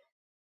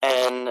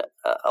 And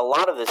a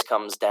lot of this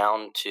comes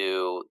down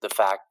to the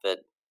fact that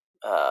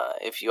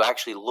if you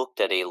actually looked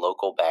at a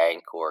local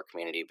bank or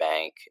community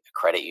bank, a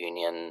credit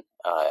union,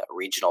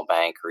 regional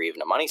bank, or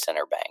even a money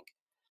center bank,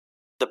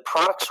 the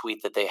product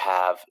suite that they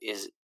have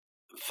is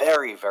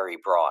very, very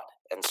broad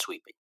and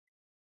sweeping.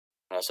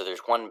 So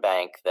there's one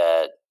bank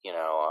that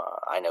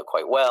I know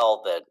quite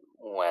well that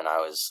when I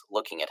was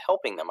looking at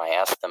helping them, I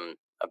asked them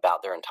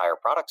about their entire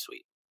product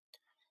suite,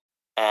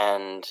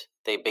 and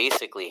they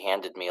basically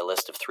handed me a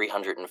list of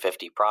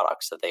 350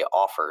 products that they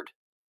offered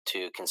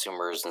to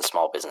consumers and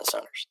small business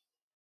owners.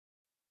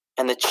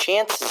 And the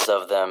chances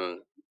of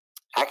them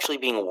actually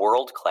being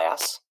world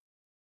class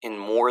in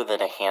more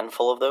than a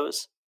handful of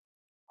those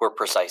were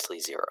precisely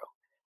zero.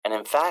 And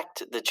in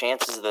fact, the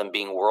chances of them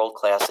being world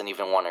class in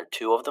even one or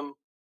two of them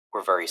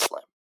were very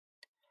slim.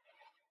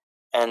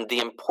 And the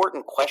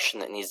important question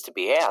that needs to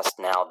be asked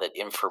now that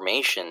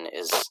information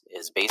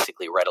is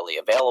basically readily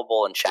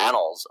available and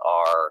channels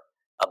are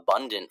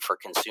abundant for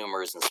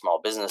consumers and small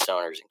business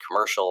owners and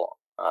commercial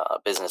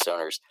business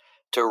owners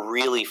to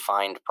really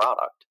find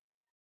product,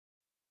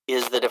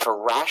 is that if a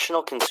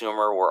rational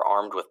consumer were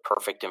armed with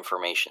perfect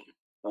information,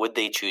 would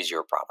they choose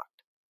your product?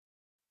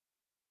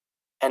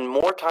 And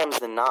more times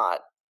than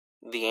not,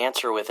 the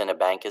answer within a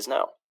bank is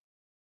no.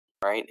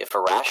 Right? If a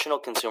rational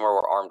consumer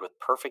were armed with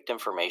perfect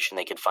information,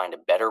 they could find a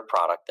better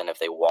product than if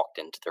they walked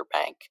into their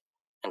bank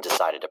and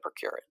decided to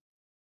procure it.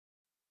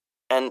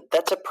 And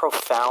that's a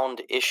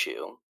profound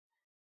issue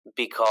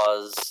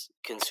because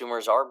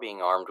consumers are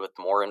being armed with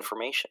more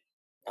information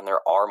and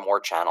there are more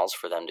channels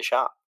for them to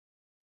shop.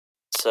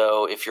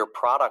 So if your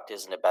product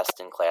isn't a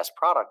best-in-class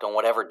product on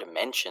whatever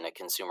dimension a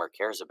consumer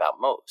cares about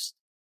most,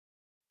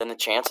 then the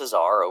chances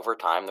are over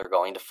time they're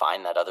going to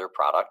find that other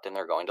product and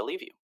they're going to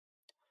leave you.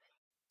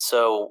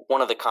 So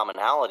one of the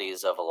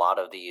commonalities of a lot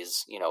of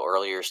these,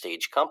 earlier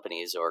stage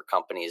companies or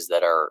companies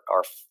that are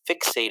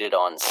fixated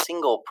on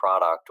single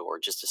product or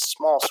just a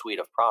small suite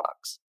of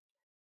products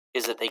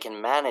is that they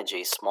can manage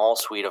a small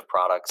suite of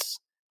products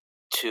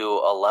to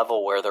a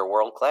level where they're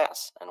world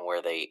class and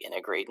where they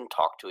integrate and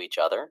talk to each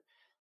other,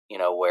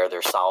 where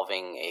they're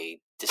solving a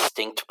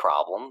distinct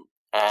problem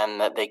and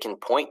that they can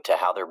point to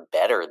how they're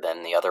better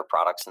than the other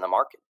products in the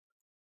market.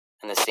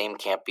 And the same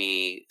can't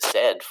be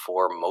said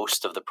for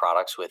most of the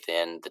products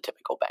within the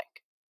typical bank.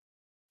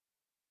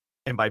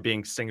 And by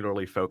being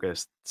singularly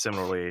focused,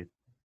 similarly,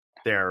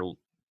 their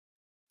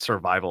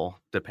survival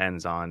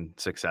depends on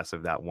success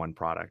of that one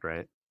product,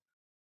 right?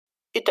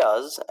 It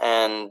does.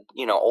 And,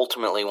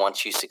 ultimately,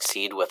 once you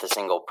succeed with a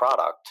single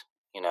product,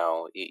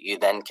 you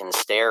then can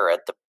stare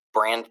at the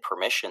brand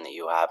permission that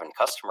you have and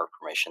customer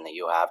permission that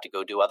you have to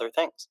go do other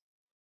things.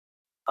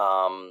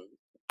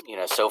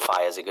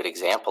 SoFi is a good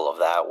example of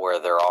that, where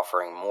they're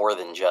offering more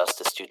than just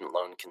a student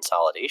loan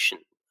consolidation,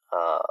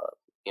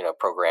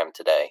 program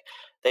today.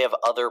 They have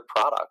other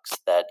products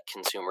that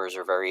consumers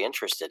are very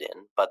interested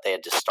in, but they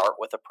had to start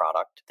with a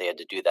product. They had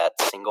to do that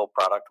single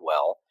product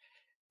well,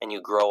 and you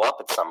grow up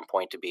at some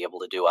point to be able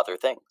to do other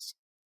things.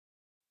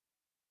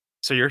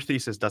 So your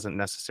thesis doesn't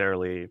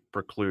necessarily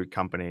preclude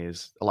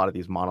companies, a lot of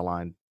these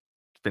monoline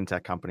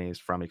fintech companies,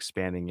 from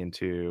expanding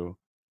into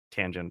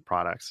tangent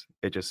products.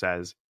 It just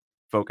says,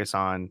 focus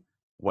on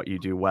what you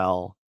do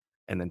well,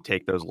 and then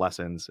take those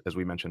lessons, as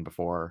we mentioned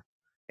before,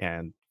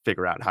 and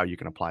figure out how you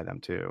can apply them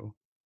to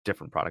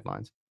different product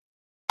lines.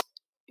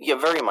 Yeah,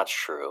 very much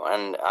true.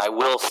 And I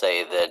will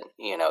say that,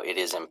 it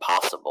is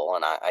impossible,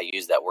 and I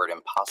use that word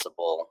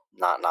impossible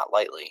not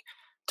lightly,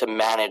 to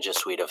manage a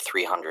suite of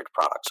 300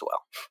 products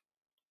well.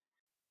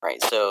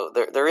 Right? So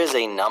there is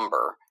a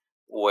number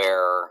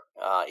where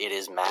it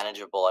is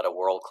manageable at a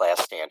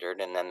world-class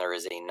standard, and then there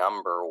is a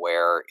number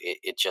where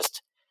it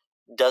just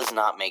does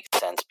not make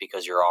sense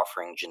because you're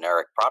offering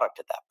generic product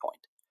at that point.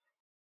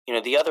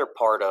 The other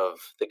part of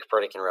the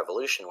Copernican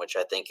revolution, which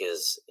I think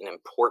is an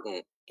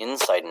important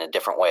insight and a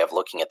different way of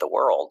looking at the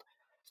world,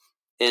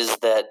 is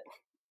that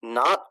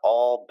not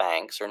all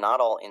banks or not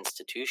all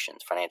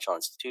institutions, financial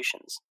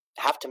institutions,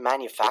 have to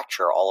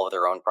manufacture all of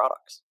their own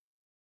products.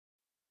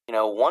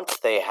 Once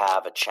they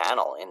have a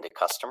channel into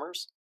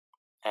customers,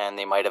 and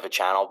they might have a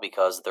channel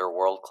because they're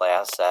world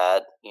class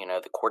at,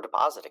 the core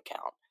deposit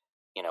account,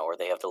 or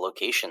they have the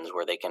locations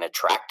where they can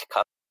attract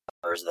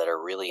customers that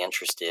are really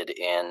interested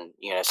in,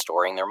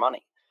 storing their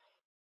money.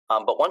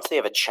 But once they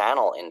have a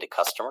channel into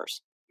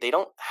customers, they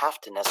don't have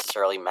to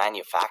necessarily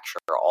manufacture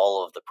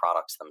all of the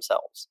products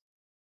themselves.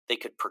 They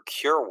could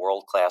procure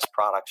world-class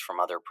products from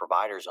other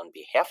providers on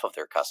behalf of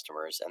their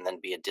customers and then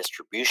be a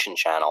distribution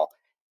channel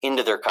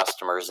into their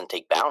customers and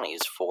take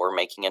bounties for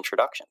making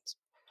introductions.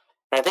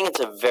 And I think it's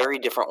a very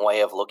different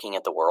way of looking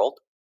at the world,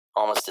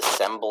 almost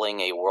assembling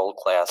a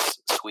world-class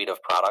suite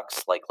of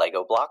products like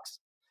Lego blocks.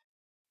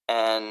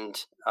 And,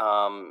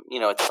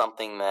 it's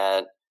something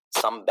that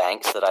some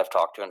banks that I've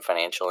talked to and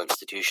financial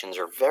institutions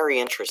are very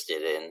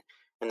interested in.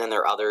 And then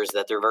there are others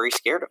that they're very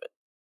scared of it.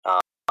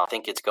 I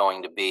think it's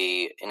going to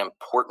be an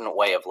important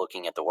way of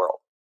looking at the world.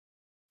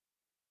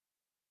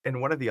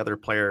 And one of the other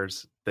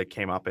players that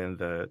came up in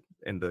the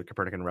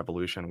Copernican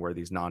revolution were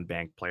these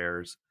non-bank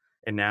players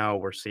And now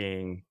we're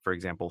seeing, for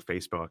example,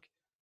 Facebook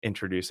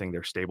introducing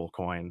their stable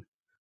coin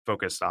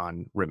focused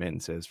on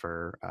remittances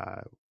for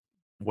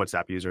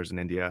WhatsApp users in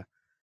India.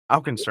 How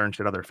concerned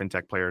should other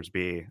fintech players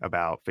be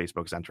about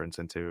Facebook's entrance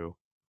into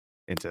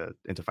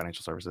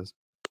financial services?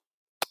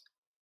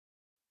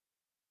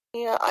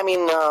 Yeah,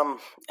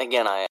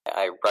 again,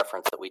 I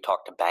reference that we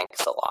talk to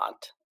banks a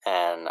lot,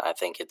 and I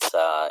think it's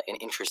an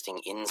interesting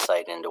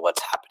insight into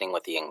what's happening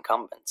with the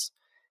incumbents.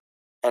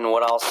 And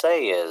what I'll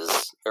say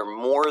is there are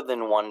more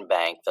than one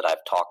bank that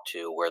I've talked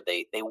to where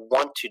they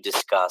want to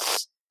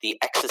discuss the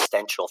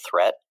existential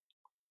threat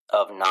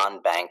of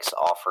non-banks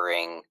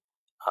offering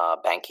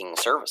banking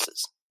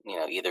services,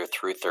 either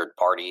through third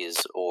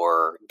parties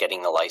or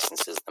getting the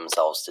licenses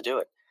themselves to do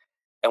it.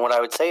 And what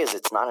I would say is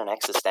it's not an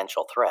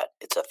existential threat,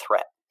 it's a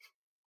threat.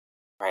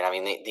 Right? I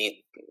mean, the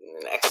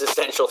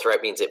existential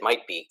threat means it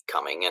might be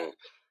coming, and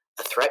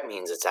a threat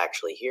means it's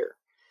actually here.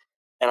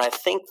 And I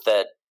think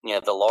that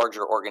the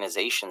larger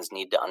organizations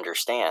need to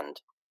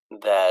understand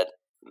that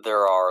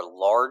there are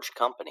large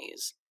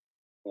companies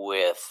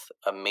with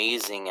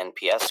amazing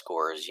NPS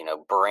scores,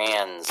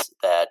 brands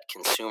that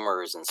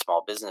consumers and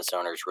small business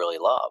owners really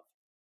love,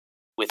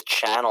 with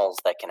channels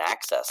that can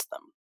access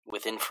them,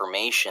 with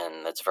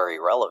information that's very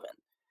relevant.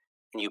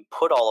 And you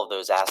put all of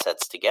those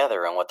assets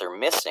together, and what they're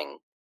missing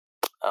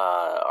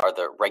are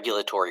the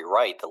regulatory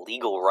right, the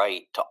legal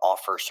right to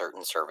offer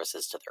certain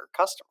services to their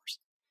customers.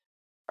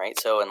 Right.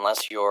 So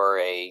unless you're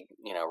a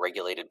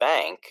regulated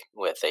bank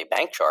with a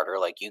bank charter,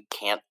 like you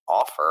can't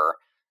offer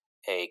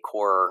a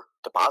core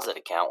deposit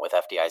account with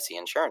FDIC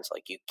insurance.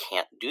 Like you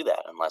can't do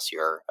that unless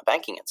you're a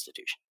banking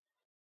institution.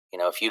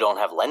 If you don't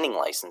have lending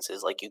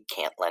licenses, like you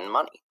can't lend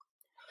money.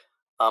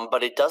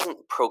 But it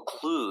doesn't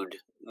preclude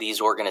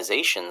these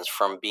organizations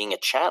from being a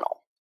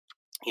channel,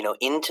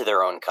 into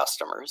their own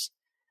customers.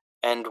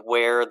 And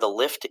where the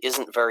lift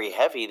isn't very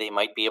heavy, they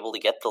might be able to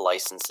get the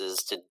licenses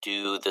to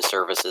do the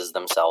services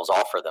themselves,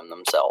 offer them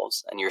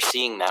themselves. And you're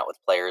seeing that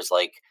with players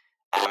like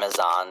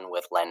Amazon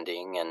with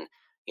lending, and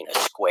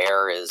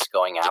Square is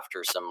going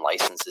after some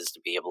licenses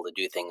to be able to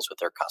do things with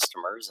their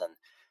customers. And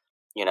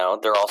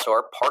there also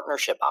are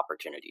partnership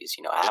opportunities.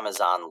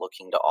 Amazon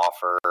looking to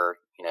offer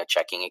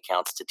checking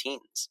accounts to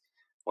teens,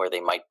 where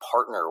they might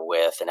partner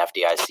with an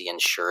FDIC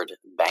insured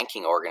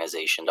banking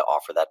organization to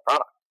offer that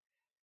product.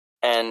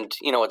 And,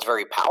 what's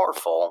very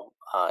powerful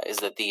is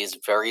that these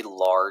very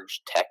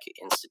large tech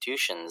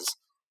institutions,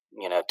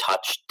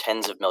 touch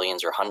tens of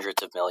millions or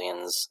hundreds of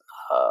millions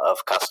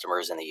of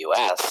customers in the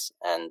US,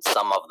 and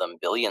some of them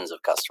billions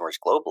of customers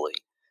globally.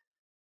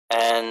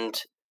 And,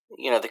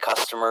 the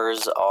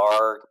customers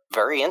are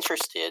very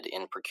interested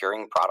in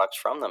procuring products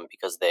from them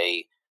because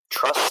they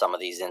trust some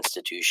of these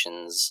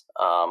institutions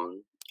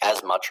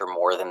as much or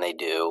more than they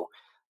do,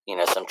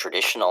 some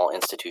traditional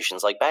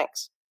institutions like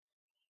banks.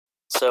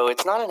 So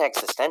it's not an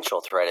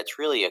existential threat. It's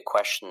really a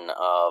question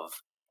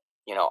of,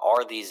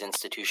 are these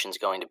institutions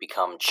going to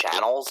become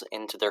channels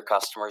into their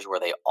customers where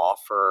they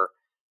offer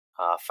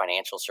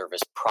financial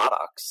service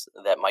products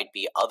that might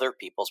be other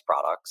people's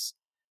products,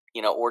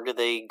 or do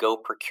they go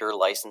procure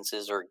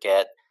licenses or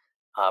get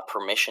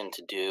permission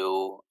to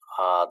do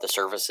the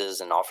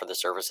services and offer the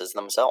services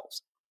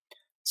themselves?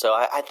 So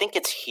I think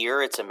it's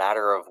here. It's a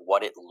matter of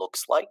what it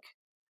looks like.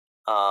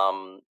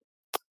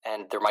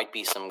 And there might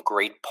be some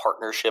great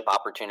partnership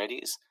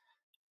opportunities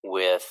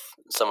with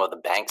some of the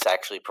banks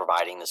actually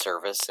providing the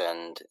service,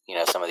 and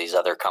some of these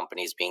other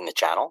companies being the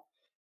channel.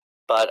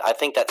 But I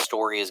think that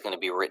story is going to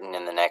be written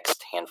in the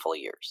next handful of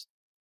years.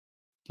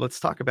 Let's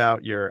talk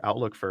about your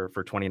outlook for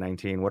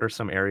 2019. What are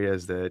some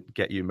areas that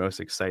get you most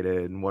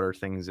excited, and what are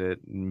things that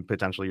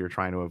potentially you're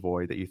trying to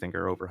avoid that you think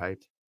are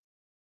overhyped?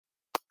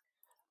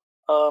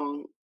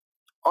 Um,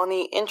 on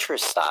the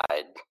interest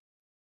side,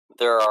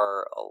 there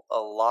are a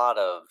lot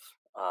of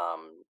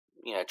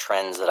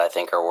trends that I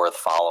think are worth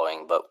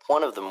following, but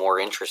one of the more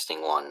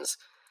interesting ones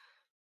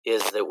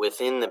is that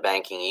within the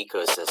banking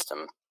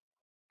ecosystem,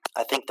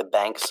 I think the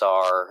banks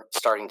are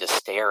starting to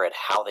stare at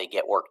how they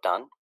get work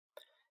done.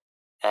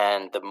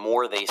 And the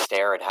more they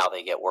stare at how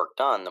they get work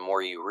done, the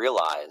more you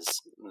realize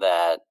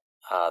that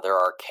there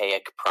are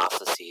archaic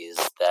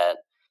processes that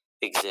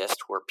exist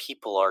where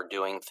people are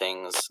doing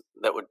things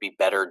that would be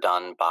better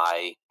done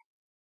by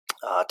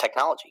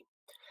technology.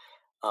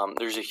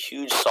 There's a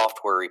huge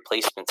software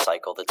replacement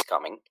cycle that's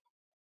coming.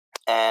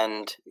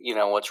 And,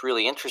 what's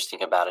really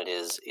interesting about it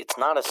is it's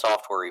not a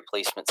software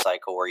replacement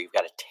cycle where you've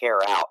got to tear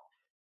out,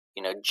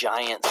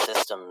 giant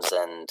systems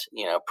and,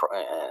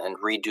 and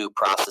redo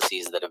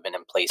processes that have been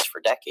in place for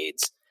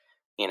decades,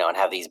 and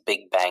have these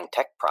big bang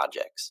tech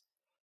projects.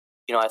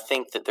 I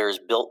think that there's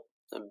built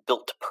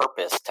to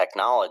purpose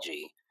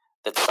technology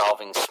that's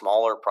solving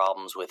smaller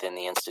problems within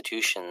the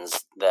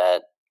institutions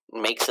that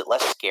makes it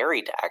less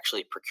scary to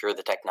actually procure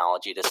the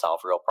technology to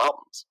solve real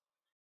problems.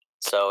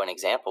 So an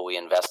example, we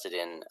invested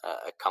in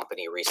a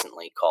company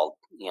recently called,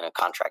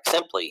 Contract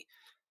Simply,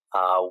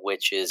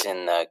 which is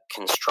in the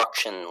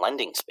construction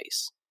lending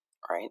space,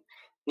 right?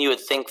 You would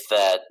think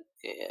that,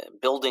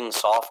 building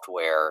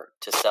software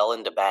to sell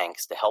into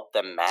banks to help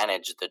them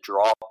manage the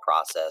draw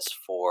process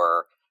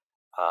for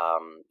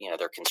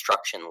their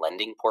construction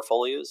lending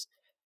portfolios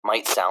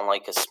might sound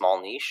like a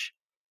small niche,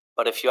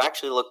 but if you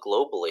actually look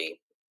globally,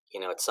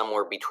 it's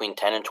somewhere between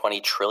 10 and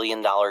 20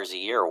 trillion dollars a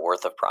year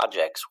worth of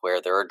projects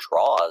where there are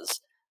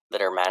draws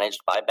that are managed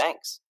by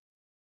banks.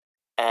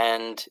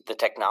 And the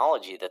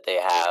technology that they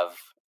have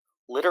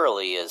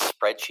literally is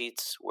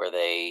spreadsheets where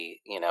they,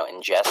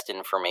 ingest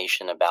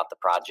information about the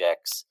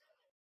projects.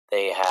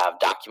 They have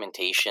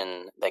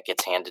documentation that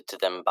gets handed to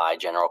them by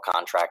general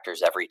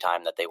contractors every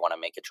time that they want to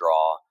make a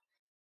draw.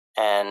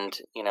 And,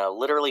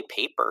 literally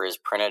paper is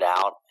printed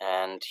out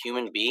and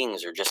human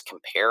beings are just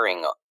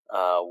comparing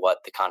what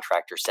the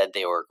contractor said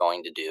they were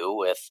going to do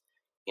with,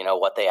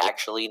 what they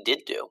actually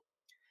did do.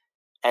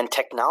 And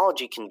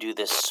technology can do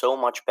this so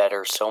much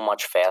better, so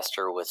much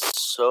faster, with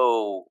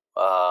so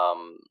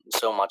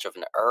much of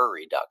an error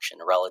reduction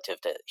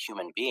relative to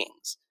human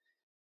beings,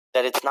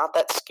 that it's not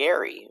that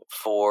scary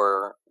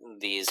for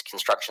these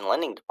construction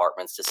lending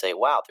departments to say,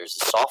 wow, there's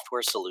a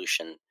software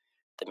solution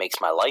that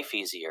makes my life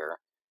easier,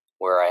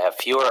 where I have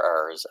fewer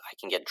errors, I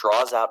can get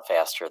draws out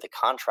faster, the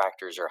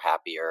contractors are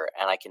happier,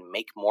 and I can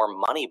make more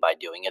money by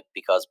doing it,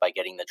 because by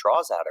getting the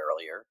draws out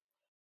earlier,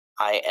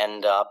 I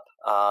end up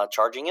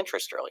charging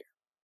interest earlier.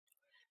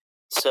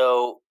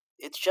 So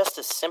it's just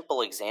a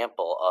simple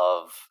example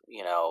of,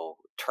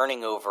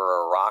 turning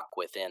over a rock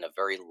within a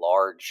very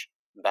large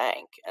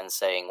bank and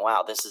saying,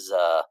 wow, this is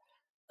a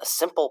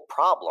simple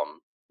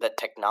problem that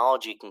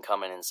technology can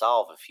come in and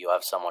solve if you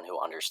have someone who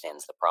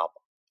understands the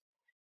problem.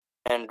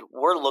 And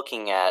we're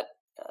looking at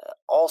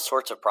all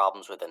sorts of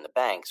problems within the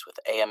banks with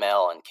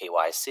AML and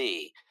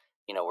KYC.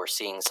 We're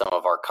seeing some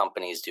of our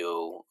companies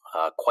do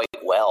quite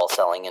well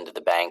selling into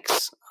the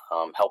banks,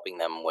 helping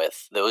them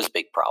with those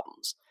big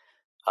problems.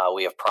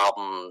 We have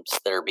problems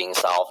that are being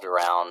solved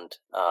around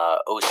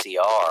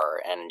OCR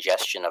and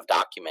ingestion of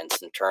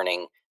documents and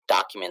turning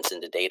documents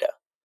into data.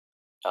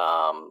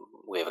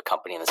 We have a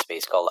company in the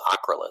space called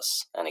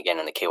Acrolis. And again,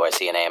 in the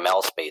KYC and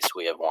AML space,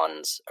 we have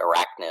ones,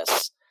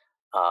 Arachnus,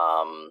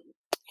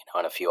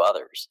 and a few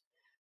others.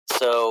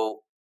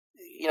 So,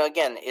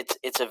 again,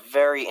 it's a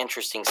very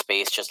interesting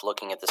space just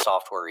looking at the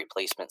software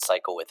replacement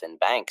cycle within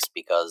banks,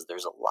 because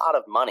there's a lot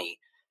of money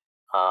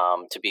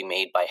to be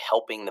made by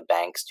helping the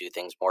banks do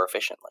things more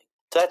efficiently.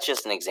 So that's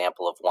just an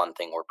example of one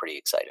thing we're pretty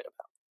excited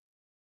about.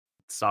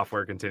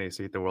 Software continues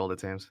to eat the world,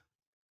 it seems.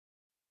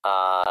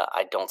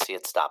 I don't see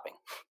it stopping.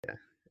 Yeah.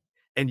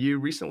 And you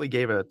recently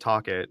gave a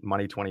talk at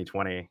Money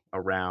 2020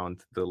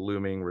 around the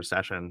looming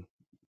recession.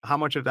 How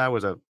much of that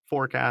was a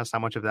forecast? How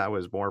much of that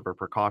was more of a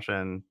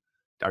precaution?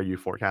 Are you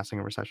forecasting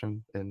a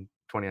recession in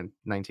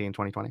 2019,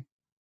 2020?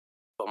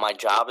 But my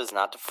job is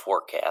not to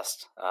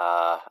forecast.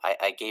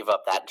 I gave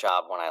up that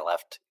job when I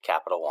left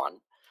Capital One.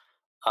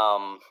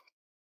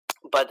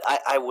 But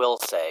I will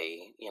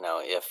say,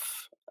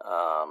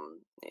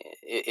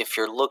 if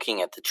you're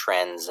looking at the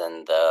trends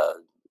and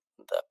the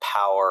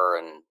power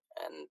and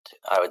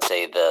I would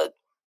say the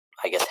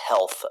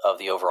health of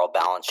the overall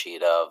balance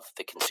sheet of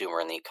the consumer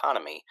and the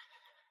economy,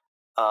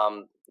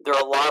 there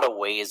are a lot of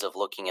ways of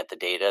looking at the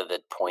data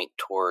that point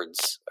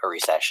towards a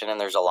recession, and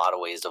there's a lot of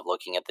ways of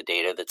looking at the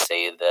data that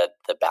say that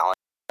the balance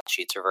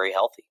sheets are very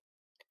healthy.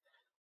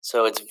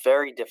 So it's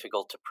very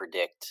difficult to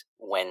predict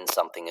when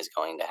something is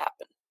going to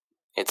happen.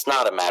 It's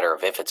not a matter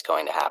of if it's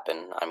going to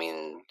happen. I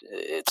mean,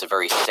 it's a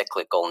very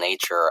cyclical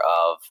nature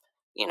of,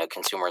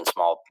 consumer and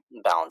small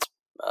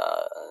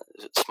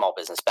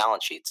business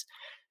balance sheets.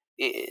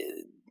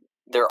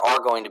 There are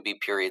going to be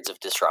periods of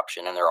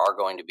disruption, and there are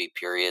going to be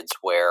periods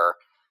where,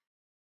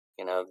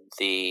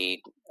 the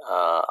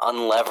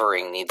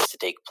unlevering needs to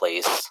take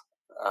place,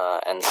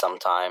 and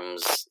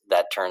sometimes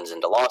that turns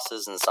into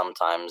losses, and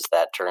sometimes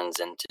that turns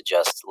into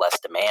just less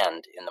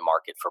demand in the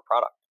market for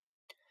product.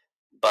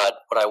 But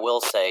what I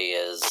will say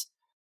is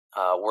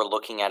we're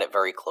looking at it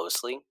very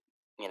closely.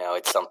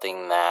 It's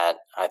something that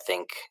I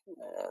think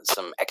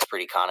some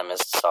expert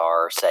economists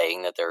are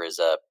saying that there is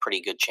a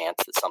pretty good chance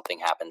that something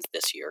happens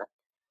this year.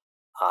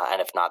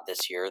 And if not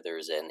this year,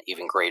 there's an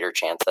even greater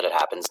chance that it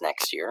happens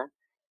next year.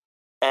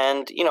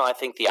 And, I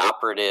think the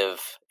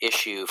operative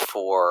issue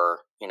for,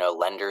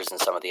 lenders and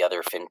some of the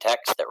other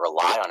fintechs that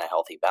rely on a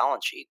healthy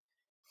balance sheet,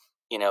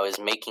 is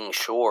making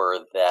sure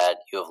that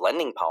you have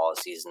lending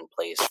policies in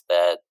place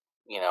that,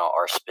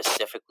 are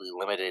specifically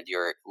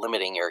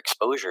limiting your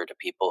exposure to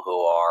people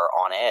who are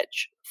on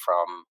edge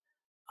from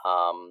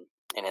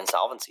an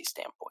insolvency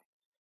standpoint.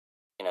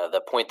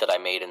 The point that I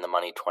made in the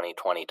Money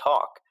 2020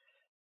 talk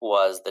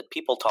was that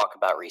people talk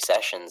about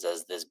recessions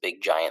as this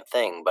big giant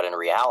thing, but in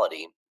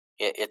reality,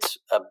 it's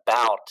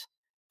about,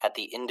 at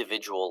the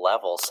individual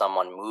level,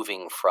 someone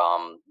moving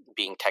from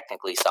being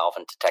technically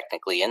solvent to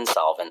technically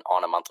insolvent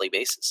on a monthly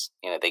basis.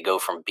 They go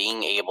from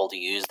being able to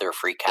use their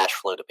free cash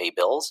flow to pay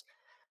bills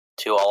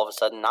to all of a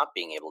sudden not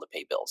being able to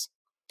pay bills.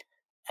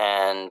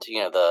 And,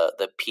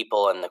 the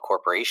people and the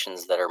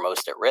corporations that are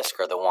most at risk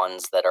are the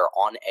ones that are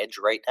on edge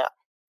right now,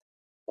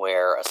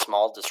 where a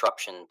small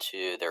disruption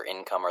to their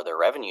income or their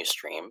revenue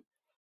stream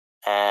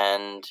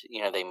and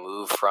they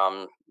move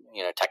from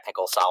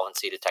technical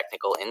solvency to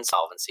technical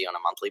insolvency on a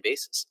monthly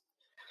basis.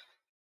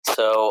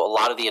 So a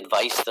lot of the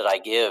advice that I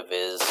give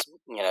is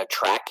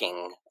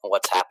tracking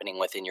what's happening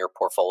within your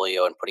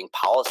portfolio and putting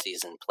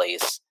policies in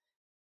place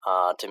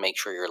to make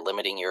sure you're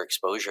limiting your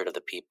exposure to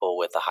the people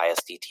with the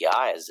highest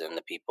DTIs and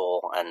the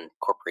people and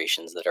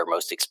corporations that are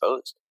most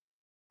exposed.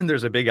 And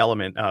there's a big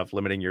element of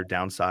limiting your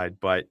downside,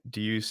 but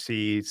do you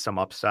see some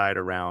upside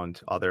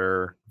around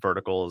other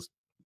verticals,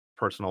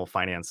 personal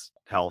finance,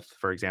 health,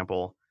 for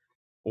example,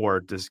 or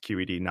does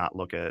QED not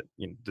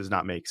does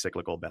not make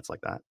cyclical bets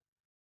like that?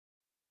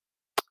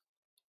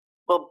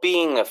 Well,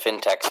 being a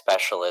fintech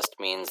specialist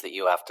means that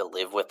you have to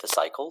live with the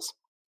cycles.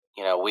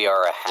 We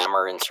are a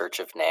hammer in search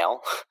of nail.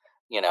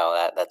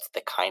 That's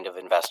the kind of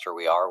investor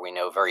we are. We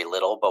know very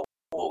little, but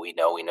what we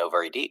know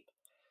very deep.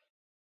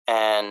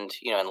 And,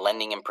 in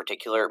lending in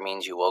particular, it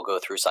means you will go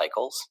through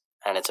cycles,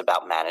 and it's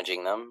about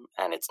managing them,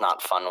 and it's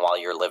not fun while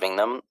you're living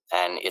them,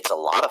 and it's a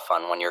lot of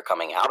fun when you're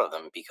coming out of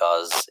them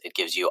because it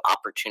gives you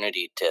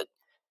opportunity to,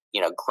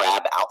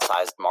 grab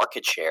outsized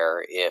market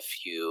share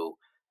if you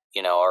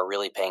are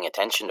really paying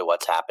attention to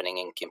what's happening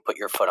and can put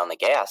your foot on the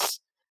gas,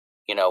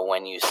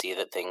 when you see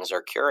that things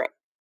are curing.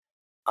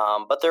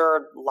 But there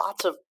are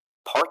lots of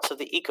parts of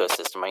the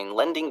ecosystem. I mean,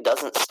 lending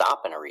doesn't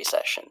stop in a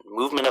recession.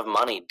 Movement of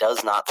money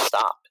does not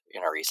stop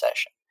in a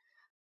recession.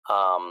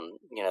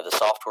 The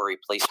software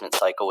replacement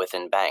cycle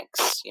within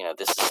banks,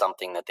 this is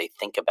something that they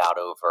think about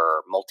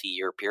over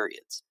multi-year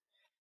periods.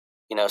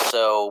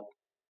 So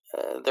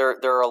there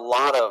are a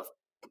lot of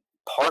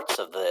parts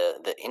of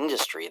the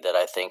industry that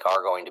I think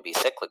are going to be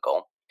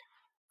cyclical.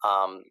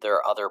 There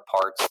are other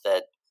parts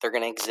that they're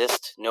going to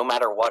exist no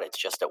matter what.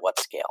 It's just at what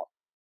scale.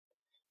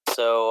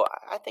 So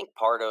I think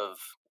part of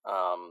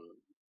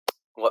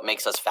what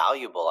makes us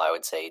valuable, I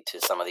would say,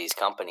 to some of these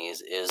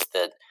companies is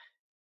that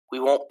we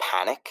won't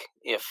panic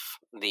if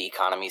the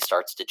economy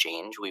starts to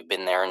change. We've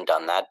been there and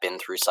done that, been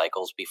through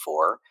cycles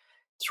before.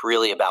 It's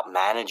really about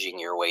managing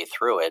your way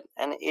through it.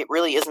 And it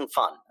really isn't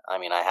fun. I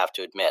mean, I have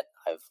to admit,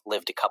 I've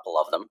lived a couple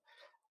of them.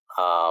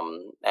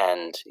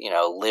 And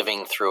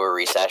living through a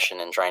recession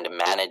and trying to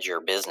manage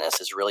your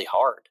business is really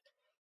hard.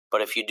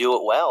 But if you do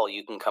it well,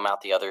 you can come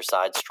out the other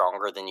side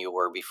stronger than you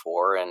were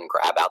before and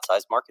grab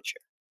outsized market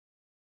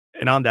share.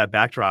 And on that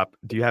backdrop,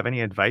 do you have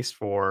any advice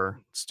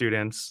for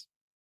students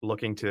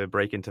looking to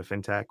break into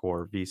fintech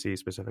or VC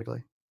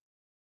specifically?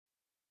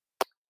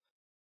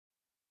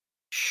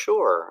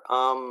 Sure.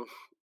 On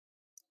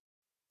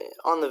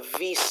the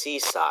VC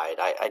side,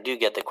 I do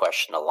get the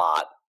question a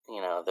lot.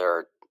 There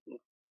are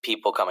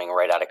people coming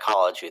right out of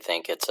college who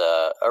think it's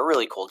a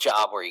really cool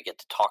job where you get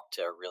to talk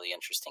to really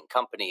interesting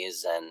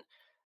companies and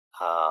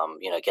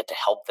get to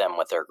help them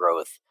with their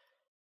growth.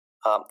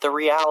 The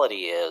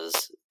reality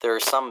is there are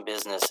some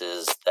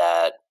businesses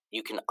that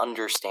you can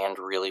understand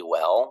really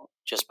well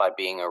just by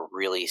being a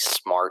really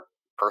smart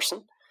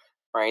person,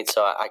 right?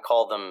 So I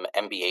call them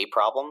MBA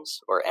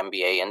problems or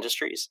MBA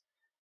industries,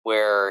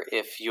 where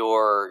if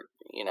you're,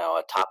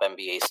 a top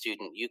MBA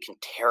student, you can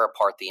tear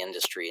apart the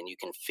industry and you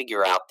can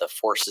figure out the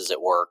forces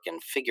at work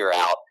and figure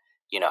out,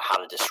 how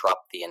to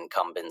disrupt the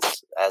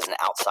incumbents as an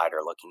outsider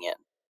looking in.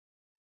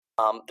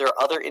 There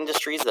are other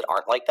industries that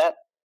aren't like that,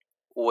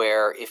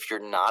 where if you're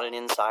not an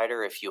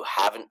insider, if you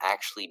haven't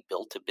actually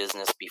built a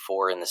business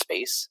before in the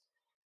space,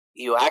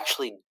 you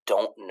actually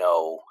don't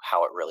know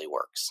how it really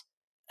works.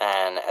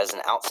 And as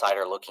an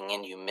outsider looking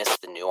in, you miss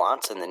the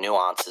nuance, and the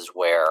nuance is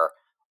where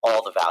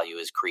all the value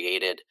is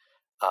created,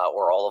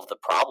 or all of the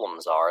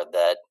problems are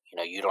that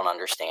you don't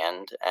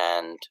understand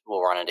and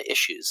will run into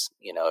issues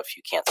if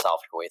you can't solve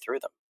your way through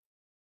them.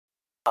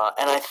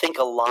 And I think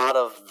a lot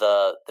of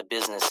the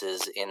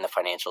businesses in the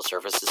financial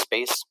services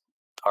space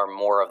are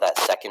more of that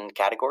second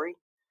category.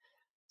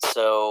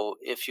 So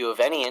if you have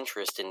any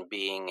interest in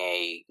being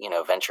a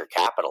venture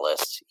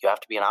capitalist, you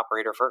have to be an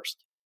operator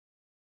first,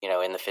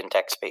 in the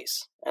fintech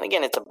space. And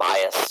again, it's a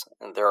bias.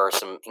 And there are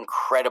some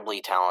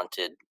incredibly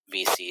talented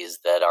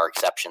VCs that are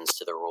exceptions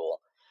to the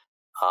rule.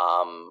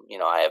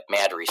 I have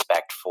mad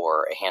respect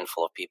for a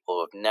handful of people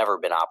who have never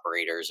been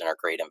operators and are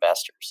great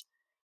investors.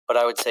 But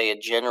I would say a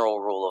general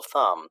rule of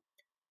thumb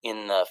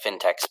in the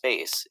fintech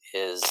space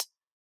is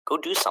go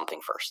do something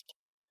first.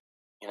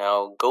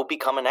 Go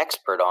become an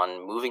expert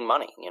on moving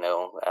money,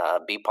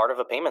 be part of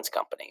a payments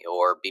company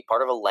or be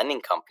part of a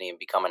lending company and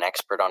become an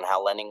expert on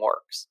how lending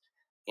works,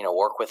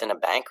 work within a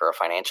bank or a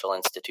financial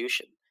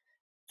institution.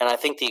 And I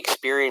think the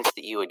experience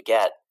that you would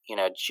get,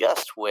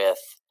 just with,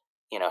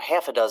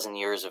 half a dozen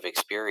years of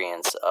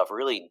experience of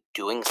really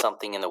doing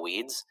something in the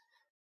weeds,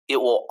 it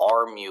will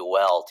arm you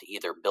well to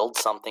either build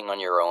something on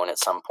your own at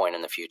some point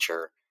in the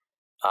future,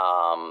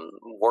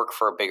 work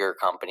for a bigger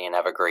company and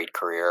have a great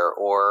career,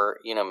 or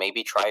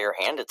maybe try your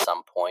hand at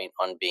some point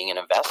on being an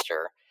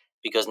investor,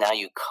 because now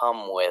you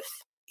come with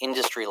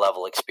industry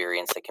level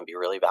experience that can be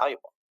really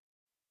valuable.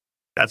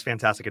 That's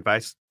fantastic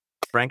advice.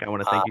 Frank, I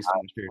want to thank you so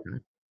much for your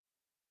time.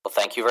 Well,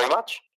 thank you very much.